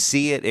actually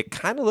see it, it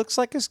kind of looks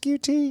like a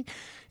skew-T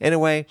in a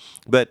way.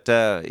 But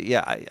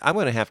I'm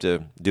going to have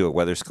to do a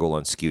weather school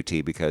on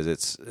skew-T because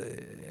it's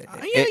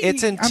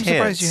intense. I'm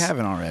surprised you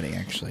haven't already,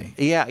 actually.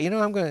 Yeah,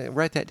 I'm going to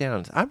write that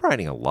down. I'm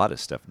writing a lot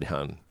of stuff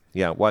down.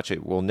 Yeah, watch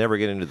it. We'll never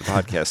get into the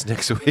podcast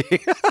next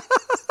week.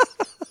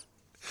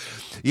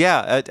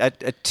 Yeah, a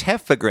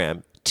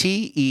tephogram,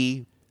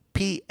 TEPHIGRAM,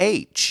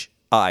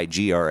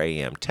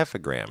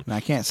 tephogram. And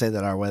I can't say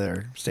that our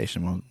weather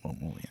station won't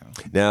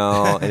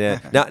No.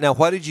 Now,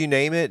 what did you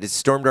name it?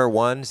 It's Stormdar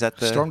 1? Is that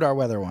the... Stormdar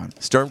Weather 1.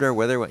 Stormdar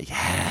Weather 1.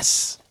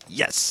 Yes.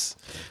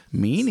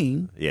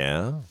 Meaning...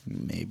 Yeah.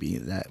 Maybe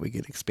that we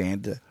could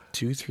expand to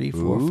 2, 3,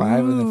 4, 5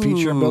 in the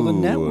future and build a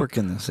network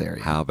in this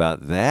area. How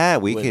about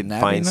that? We could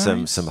find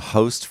some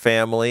host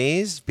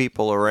families,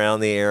 people around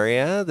the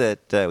area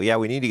that,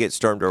 we need to get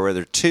Storm Door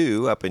Weather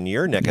 2 up in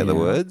your neck of the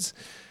woods.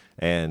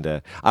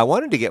 And I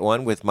wanted to get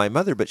one with my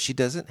mother, but she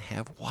doesn't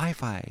have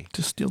Wi-Fi.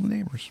 Just steal the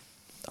neighbors.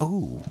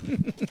 Oh.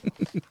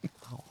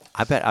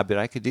 I bet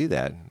I could do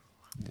that.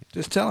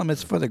 Just tell them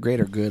it's for the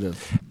greater good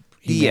of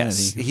humanity.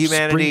 Yes,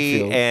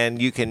 humanity,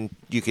 and you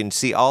can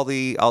see all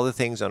the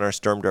things on our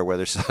Storm Door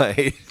Weather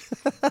site.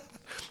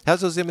 How's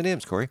those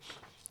M&Ms, Corey?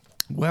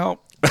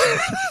 Well,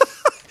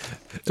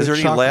 is there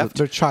any left?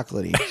 They're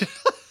chocolatey,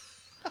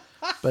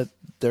 but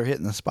they're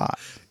hitting the spot.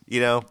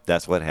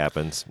 That's what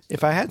happens.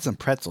 If I had some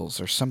pretzels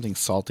or something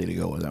salty to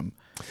go with them,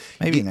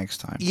 maybe next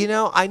time.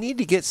 I need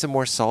to get some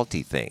more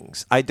salty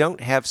things. I don't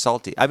have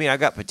salty. I mean, I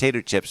got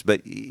potato chips,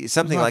 but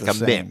something like a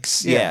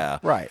mix. Yeah,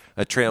 right.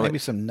 A trail. Maybe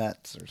some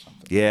nuts or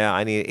something. Yeah,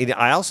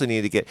 I also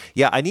need to get.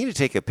 Yeah, I need to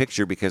take a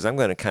picture because I'm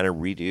going to kind of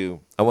redo.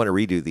 I want to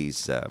redo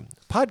these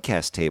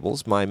podcast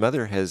tables. My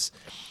mother has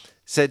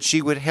said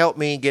she would help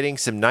me getting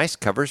some nice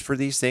covers for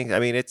these things. I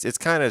mean, it's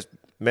kind of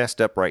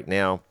messed up right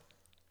now.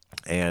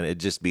 And it'd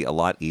just be a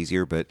lot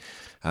easier. But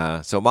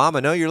so, Mom,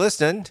 I know you're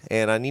listening,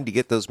 and I need to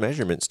get those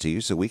measurements to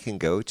you so we can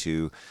go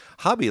to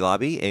Hobby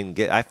Lobby and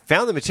get. I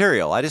found the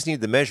material. I just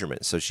need the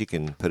measurements so she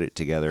can put it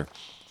together.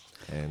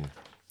 And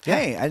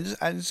hey,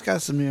 I just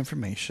got some new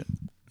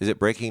information. Is it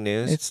breaking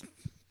news?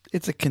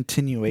 It's a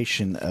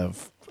continuation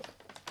of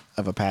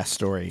a past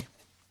story.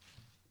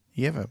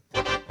 You have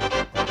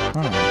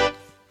a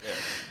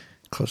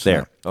close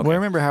there. Okay. Well,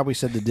 remember how we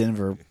said the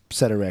Denver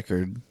set a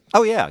record?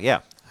 Oh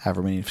yeah.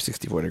 However many,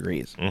 64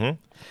 degrees. Mm-hmm.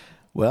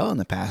 Well, in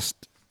the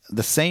past,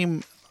 the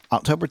same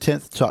October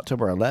 10th to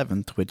October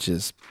 11th, which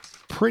is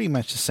pretty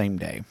much the same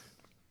day,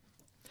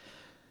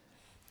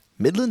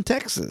 Midland,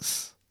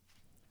 Texas,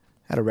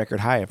 had a record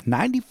high of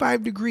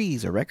 95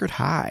 degrees, a record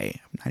high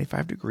of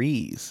 95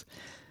 degrees,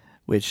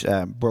 which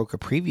broke a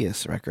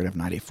previous record of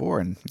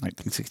 94 in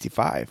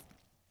 1965.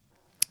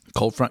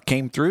 Cold front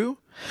came through.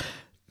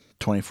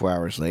 24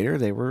 hours later,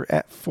 they were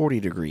at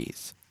 40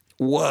 degrees.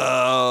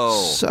 Whoa.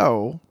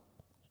 So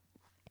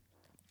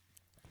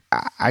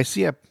I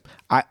see,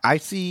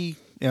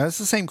 it's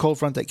the same cold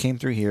front that came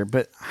through here,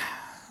 but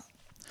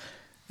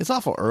it's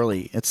awful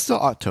early. It's still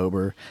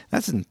October.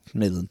 That's in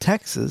Midland,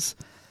 Texas.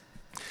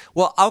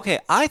 Well, okay,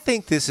 I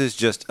think this is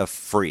just a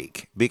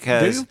freak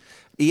because,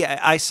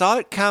 I saw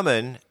it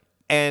coming,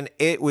 and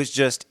it was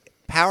just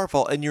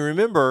powerful. And you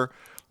remember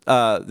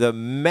the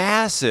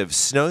massive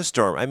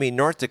snowstorm. I mean,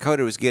 North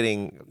Dakota was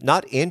getting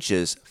not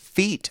inches,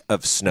 feet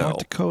of snow. North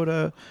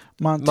Dakota,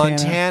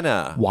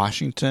 Montana,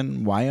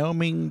 Washington,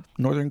 Wyoming,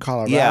 Northern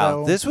Colorado. Yeah,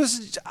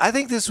 I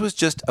think this was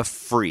just a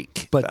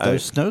freak. But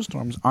those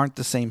snowstorms aren't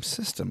the same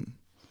system.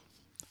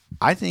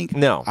 I think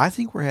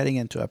we're heading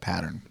into a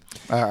pattern.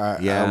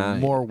 A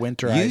more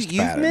winterized pattern.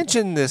 You've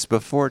mentioned this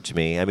before to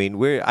me. I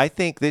mean, I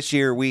think this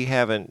year we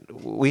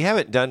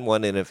haven't done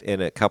one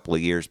in a couple of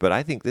years, but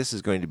I think this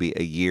is going to be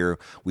a year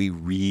we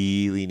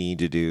really need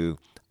to do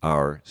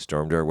our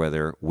Storm Door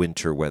Weather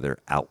winter weather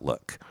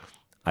outlook.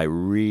 I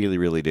really,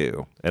 really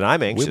do, and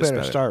I'm anxious. We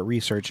better start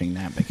researching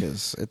that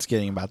because it's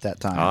getting about that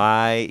time.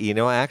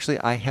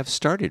 I have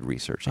started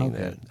researching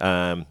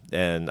that,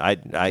 and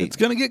it's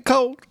going to get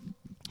cold.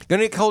 Going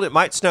to get cold. It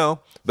might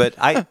snow, but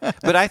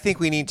I think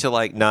we need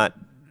to not,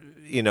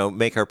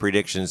 make our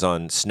predictions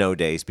on snow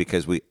days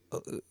because we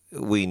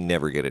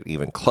never get it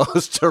even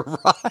close to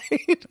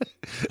right.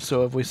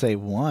 So if we say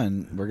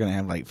 1, we're going to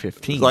have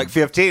 15.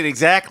 15,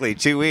 exactly.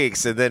 2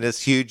 weeks, and then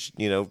it's huge,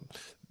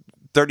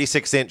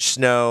 36-inch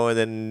snow, and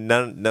then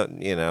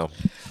no.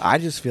 I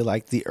just feel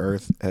like the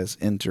Earth has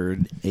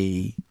entered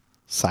a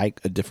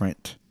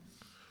different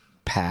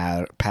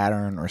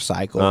pattern or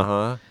cycle.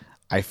 Uh-huh.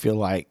 I feel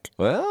like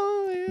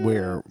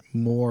we're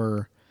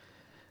more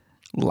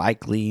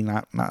likely,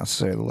 not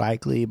necessarily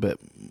likely, but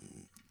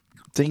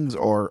things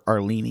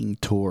are leaning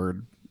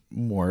toward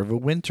more of a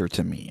winter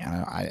to me.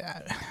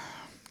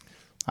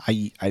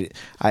 I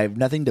have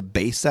nothing to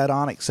base that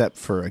on except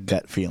for a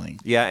gut feeling.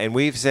 Yeah, and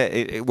we've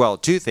said,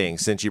 two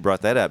things since you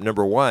brought that up.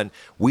 Number one,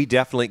 we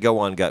definitely go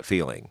on gut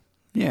feeling.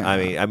 Yeah.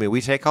 I mean, we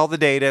take all the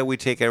data, we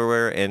take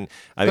everywhere, and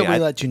we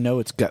let you know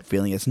it's gut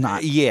feeling. It's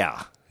not.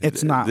 Yeah.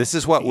 It's not. This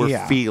is what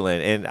we're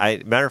feeling. And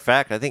matter of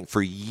fact, I think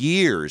for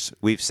years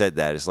we've said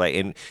that. It's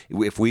and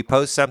if we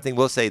post something,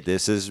 we'll say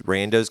this is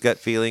Rando's gut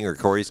feeling or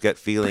Corey's gut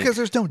feeling. Because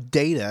there's no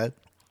data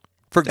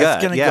for gut.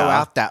 That's going to go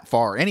out that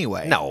far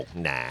anyway. No,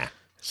 nah.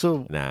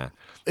 So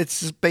it's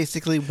just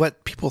basically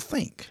what people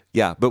think.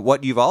 Yeah, but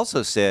what you've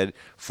also said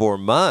for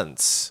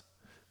months,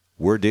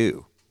 we're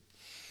due.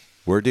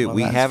 We're due. Well,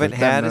 we haven't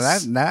had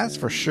that's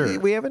for sure.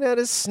 We haven't had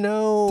a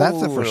snow.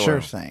 That's a for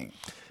sure thing.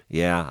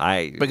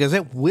 Yeah, because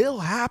it will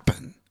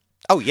happen.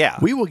 Oh yeah,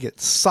 we will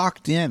get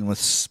socked in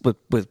with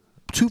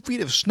 2 feet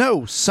of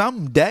snow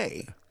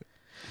someday.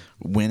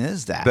 When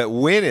is that? But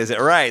when is it?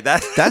 Right.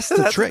 That's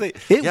the trick.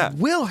 It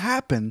will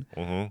happen.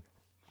 Mm-hmm.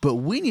 But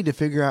we need to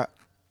figure out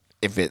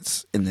if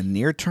it's in the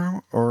near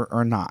term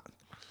or not.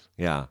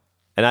 Yeah.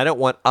 And I don't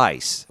want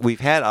ice. We've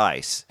had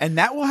ice. And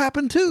that will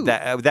happen too.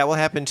 That will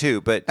happen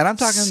too. But and I'm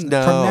talking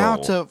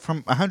snow.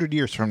 from 100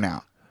 years from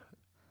now.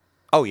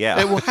 Oh, yeah.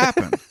 It will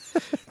happen.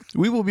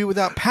 We will be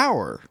without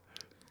power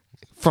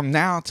from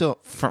now till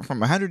from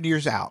 100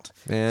 years out.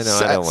 Yeah, no,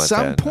 I don't want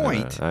that. At some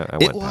point, I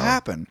it will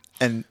happen.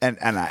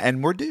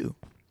 And we're due.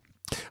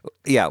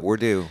 Yeah, we're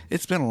due.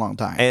 It's been a long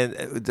time.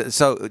 And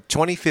so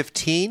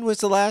 2015 was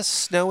the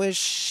last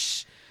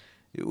snowish.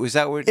 Was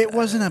that what? It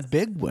wasn't a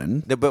big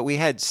one. But we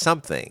had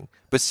something.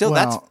 But still,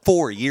 that's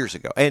 4 years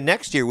ago. And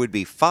next year would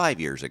be 5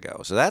 years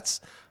ago. So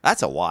that's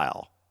a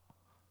while.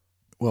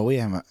 Well, we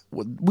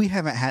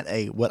haven't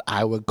had what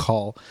I would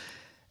call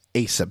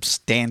a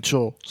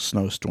substantial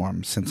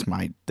snowstorm since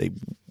the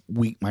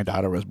week my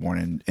daughter was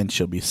born, and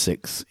she'll be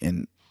 6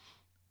 in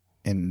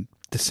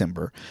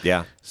December.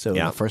 Yeah. So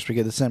the first week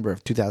of December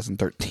of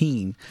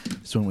 2013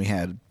 is when we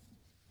had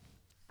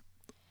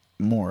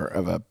more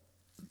of a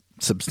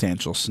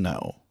substantial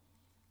snow.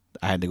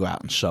 I had to go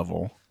out and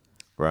shovel.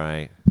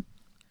 Right.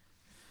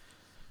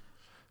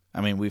 I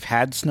mean, we've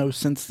had snow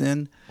since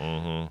then.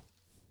 Mm-hmm.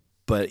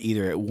 But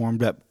either it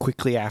warmed up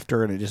quickly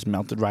after and it just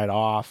melted right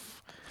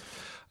off.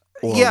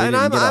 Yeah, and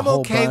I'm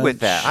okay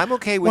with that. I'm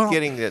okay with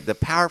getting the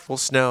powerful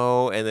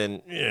snow and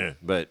then,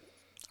 but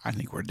I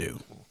think we're due.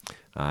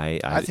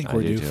 I think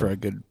we're due for a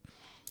good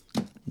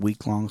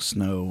week-long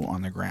snow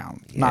on the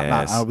ground.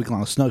 Yes. Not a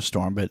week-long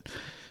snowstorm, but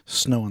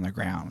snow on the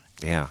ground.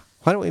 Yeah.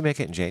 Why don't we make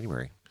it in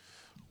January?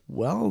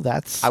 Well,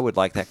 I would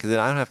like that because then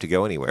I don't have to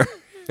go anywhere.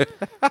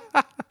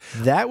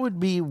 That would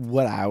be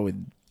what I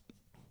would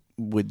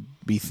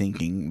be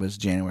thinking was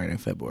January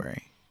and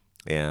February.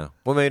 Yeah.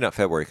 Well, maybe not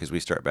February because we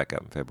start back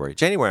up in February.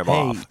 January, I'm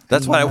off.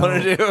 That's what I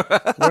want to do.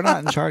 We're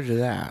not in charge of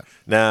that.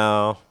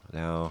 No,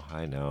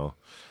 I know.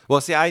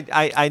 Well, see,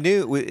 I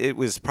knew it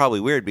was probably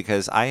weird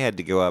because I had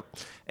to go up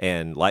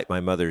and light my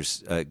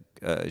mother's.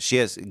 She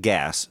has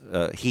gas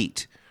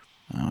heat.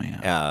 Oh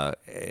yeah.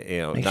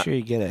 Make sure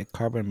you get a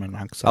carbon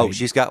monoxide. Oh,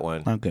 she's got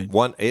one. Okay.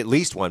 One, at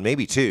least one,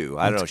 maybe two.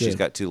 I don't know. Good. She's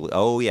got two.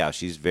 Oh yeah,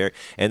 she's very.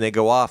 And they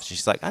go off.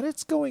 She's like,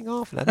 it's going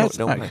off, and I don't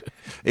know why.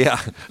 Yeah.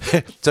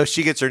 So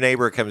she gets her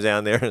neighbor, comes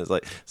down there, and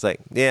it's like,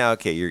 yeah,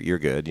 okay, you're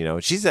good. You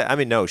know, she's.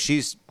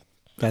 She's.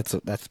 That's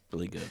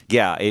really good.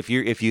 Yeah, if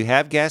you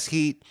have gas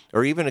heat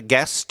or even a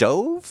gas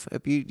stove,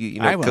 if you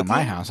know, I have in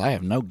my house. I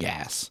have no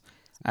gas.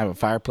 I have a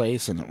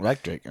fireplace and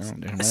electric.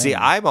 See,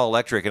 I'm all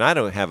electric, and I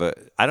don't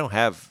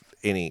have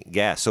any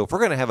gas. So if we're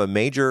going to have a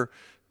major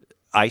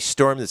ice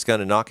storm that's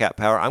going to knock out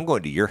power, I'm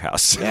going to your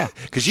house. Yeah,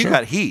 because you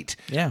got heat.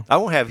 Yeah, I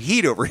won't have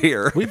heat over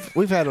here.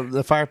 We've had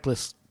the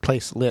fireplace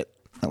lit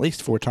at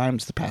least 4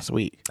 times the past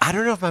week. I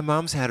don't know if my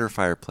mom's had her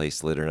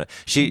fireplace lit or not.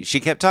 She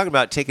kept talking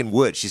about taking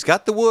wood. She's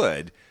got the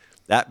wood.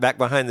 That back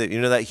behind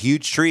that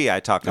huge tree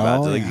I talked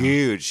about. Oh,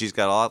 huge. She's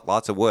got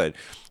lots of wood.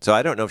 So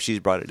I don't know if she's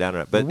brought it down or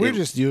not. But we're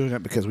just doing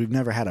it because we've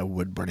never had a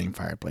wood burning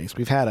fireplace.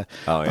 We've had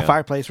a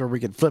fireplace where we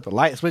could flip a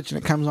light switch and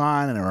it comes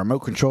on, and a remote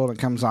control and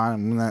it comes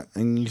on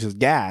and uses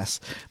gas.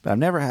 But I've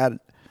never had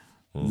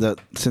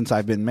since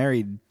I've been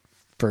married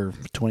for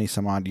 20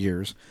 some odd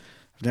years.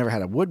 I've never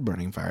had a wood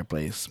burning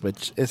fireplace,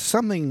 which is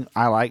something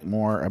I like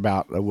more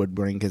about a wood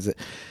burning because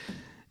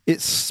it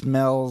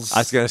smells. I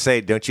was going to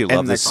say, don't you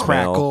love the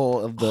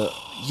crackle of the?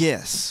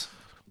 Yes,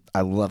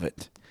 I love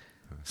it.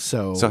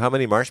 So how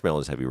many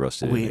marshmallows have you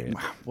roasted?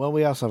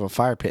 We also have a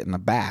fire pit in the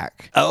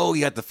back. Oh,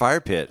 you got the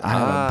fire pit. I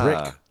have a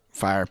brick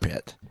fire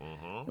pit,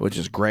 which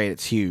is great.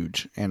 It's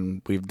huge,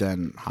 and we've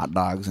done hot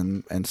dogs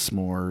and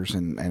s'mores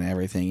and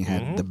everything.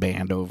 Had the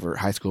band over,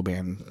 high school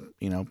band,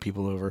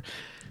 people over.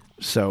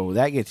 So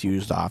that gets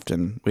used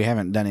often. We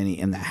haven't done any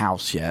in the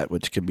house yet,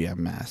 which could be a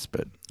mess.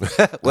 But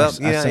I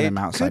sent them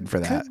outside for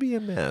that. Could be a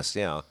mess,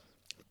 yeah.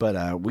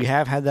 But we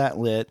have had that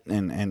lit,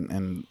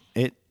 and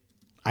it.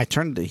 I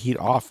turned the heat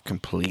off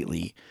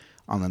completely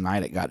on the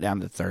night it got down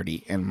to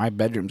 30, and my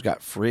bedroom's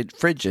got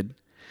frigid.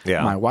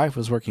 Yeah. My wife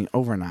was working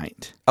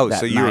overnight. Oh,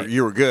 so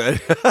you were good.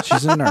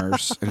 She's a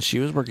nurse, and she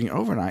was working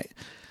overnight.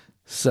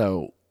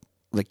 So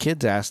the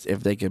kids asked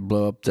if they could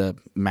blow up the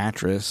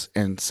mattress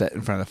and sit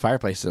in front of the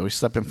fireplace. So we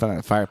slept in front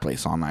of the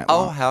fireplace all night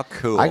long. Oh, how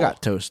cool. I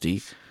got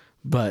toasty,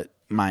 but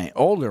my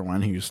older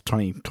one, who's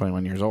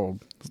 21 years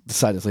old,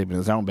 decided to sleep in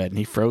his own bed, and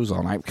he froze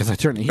all night because I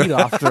turned the heat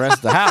off the rest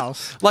of the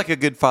house. Like a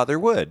good father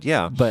would,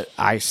 yeah. But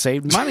I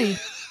saved money.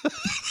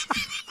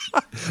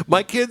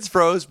 My kids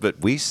froze, but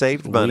we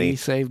saved money. We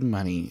saved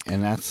money,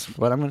 and that's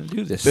what I'm going to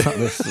do this week.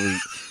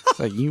 It's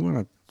like, you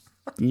want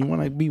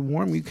to be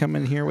warm, you come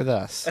in here with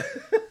us.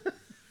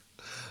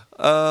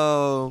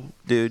 Oh,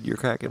 dude, you're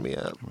cracking me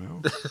up.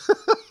 Well,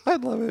 I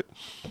love it.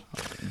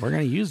 We're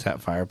going to use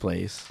that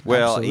fireplace.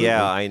 Well, Absolutely.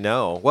 Yeah, I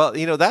know. Well,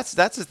 that's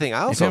the thing.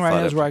 I also if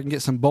anybody knows where I can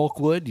get some bulk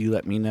wood, you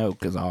let me know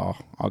because I'll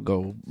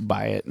go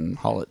buy it and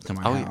haul it to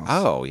my house.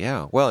 Oh,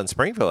 yeah. Well, in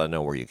Springfield, I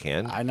know where you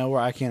can. I know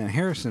where I can in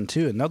Harrison,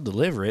 too, and they'll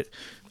deliver it.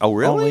 Oh,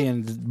 really? Only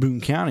in Boone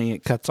County.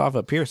 It cuts off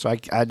up here, so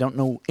I don't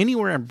know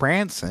anywhere in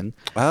Branson.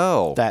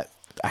 Oh. That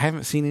I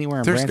haven't seen anywhere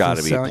in Branson. There's got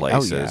to be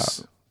places. Oh,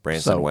 yeah.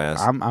 Branson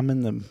West. I'm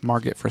in the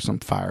market for some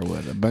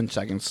firewood, a bunch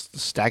I can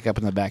stack up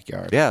in the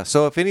backyard. Yeah,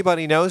 so if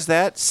anybody knows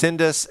that,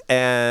 send us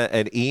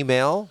an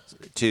email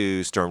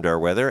to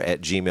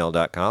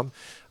stormdarweather@gmail.com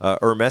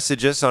or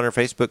message us on our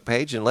Facebook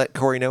page and let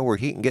Corey know where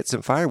he can get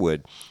some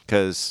firewood.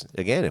 Because,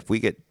 again, if we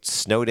get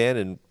snowed in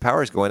and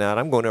power's going out,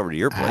 I'm going over to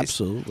your place.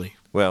 Absolutely.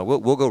 Well,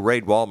 we'll go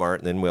raid Walmart,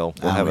 and then we'll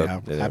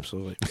have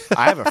absolutely.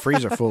 I have a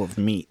freezer full of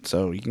meat,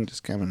 so you can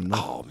just come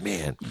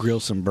and grill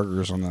some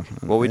burgers on the.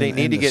 Well, we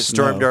need to get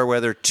Stormdar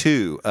Weather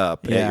 2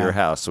 up at your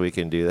house so we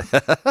can do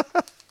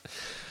that.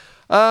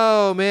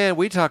 Oh man,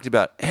 we talked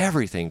about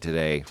everything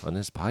today on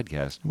this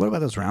podcast. What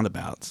about those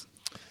roundabouts?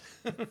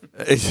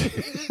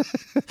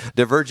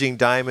 Diverging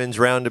diamonds,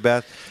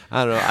 roundabout.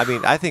 I don't know. I mean,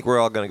 I think we're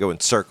all going to go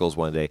in circles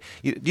one day.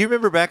 Do you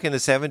remember back in the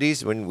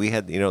 70s when we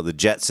had, the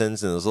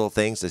Jetsons and those little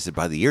things? They said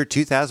by the year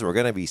 2000 we're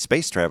going to be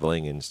space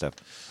traveling and stuff.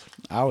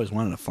 I always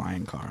wanted a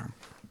flying car.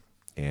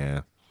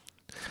 Yeah.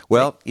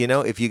 Well,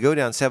 if you go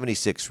down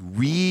 76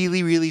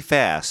 really, really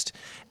fast,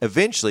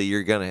 eventually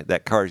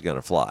that car's going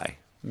to fly.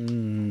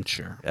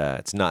 Sure.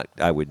 It's not.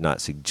 I would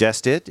not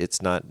suggest it.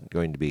 It's not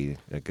going to be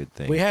a good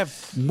thing. We have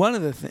one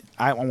of the things.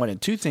 I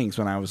wanted two things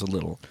when I was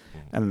little,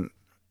 and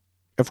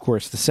of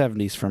course, the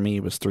 70s for me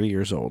was 3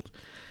 years old.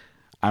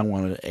 I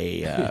wanted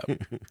a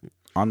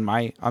on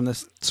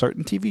this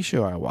certain TV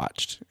show I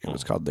watched. It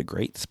was called The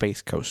Great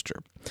Space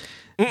Coaster.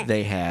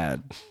 They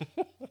had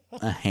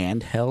a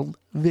handheld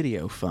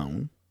video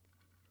phone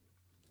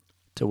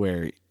to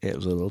where it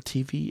was a little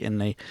TV,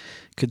 and they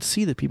could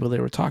see the people they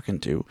were talking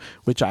to,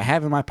 which I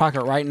have in my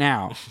pocket right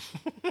now.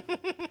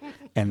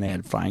 And they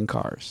had flying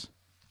cars,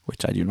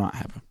 which I do not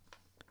have.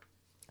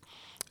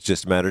 It's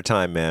just a matter of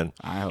time, man.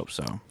 I hope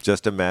so.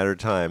 Just a matter of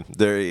time.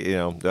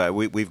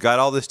 We've got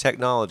all this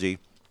technology.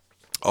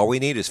 All we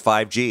need is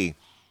 5G.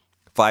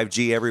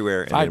 5G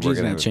everywhere. 5G is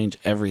going to change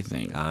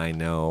everything. I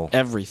know.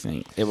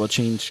 Everything. It will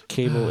change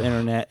cable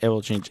internet. It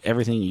will change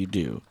everything you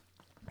do.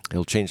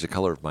 It'll change the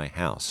color of my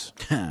house.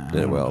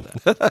 It will.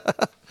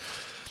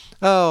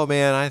 Oh,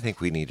 man, I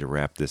think we need to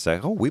wrap this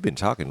up. Oh, we've been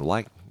talking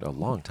like a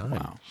long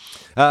time.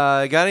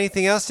 Wow. Got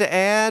anything else to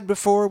add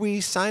before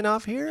we sign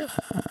off here?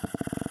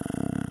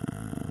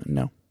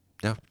 No.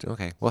 No?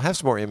 Okay. We'll have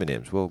some more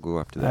M&Ms. We'll go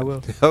up to that. I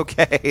will.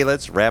 Okay,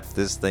 let's wrap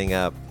this thing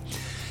up.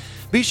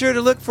 Be sure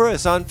to look for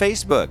us on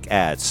Facebook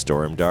at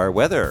Stormdar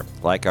Weather.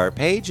 Like our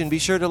page and be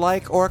sure to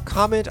like or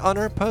comment on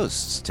our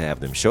posts to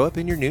have them show up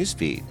in your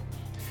newsfeed.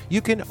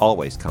 You can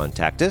always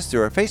contact us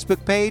through our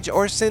Facebook page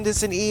or send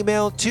us an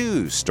email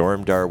to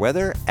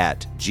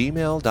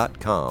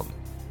stormdarweather@gmail.com.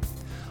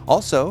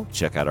 Also,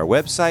 check out our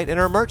website and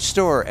our merch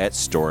store at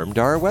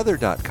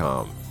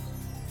stormdarweather.com.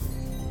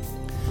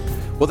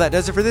 Well, that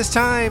does it for this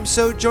time,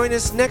 so join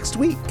us next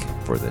week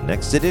for the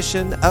next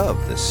edition of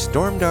the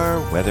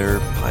Stormdar Weather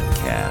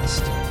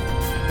Podcast.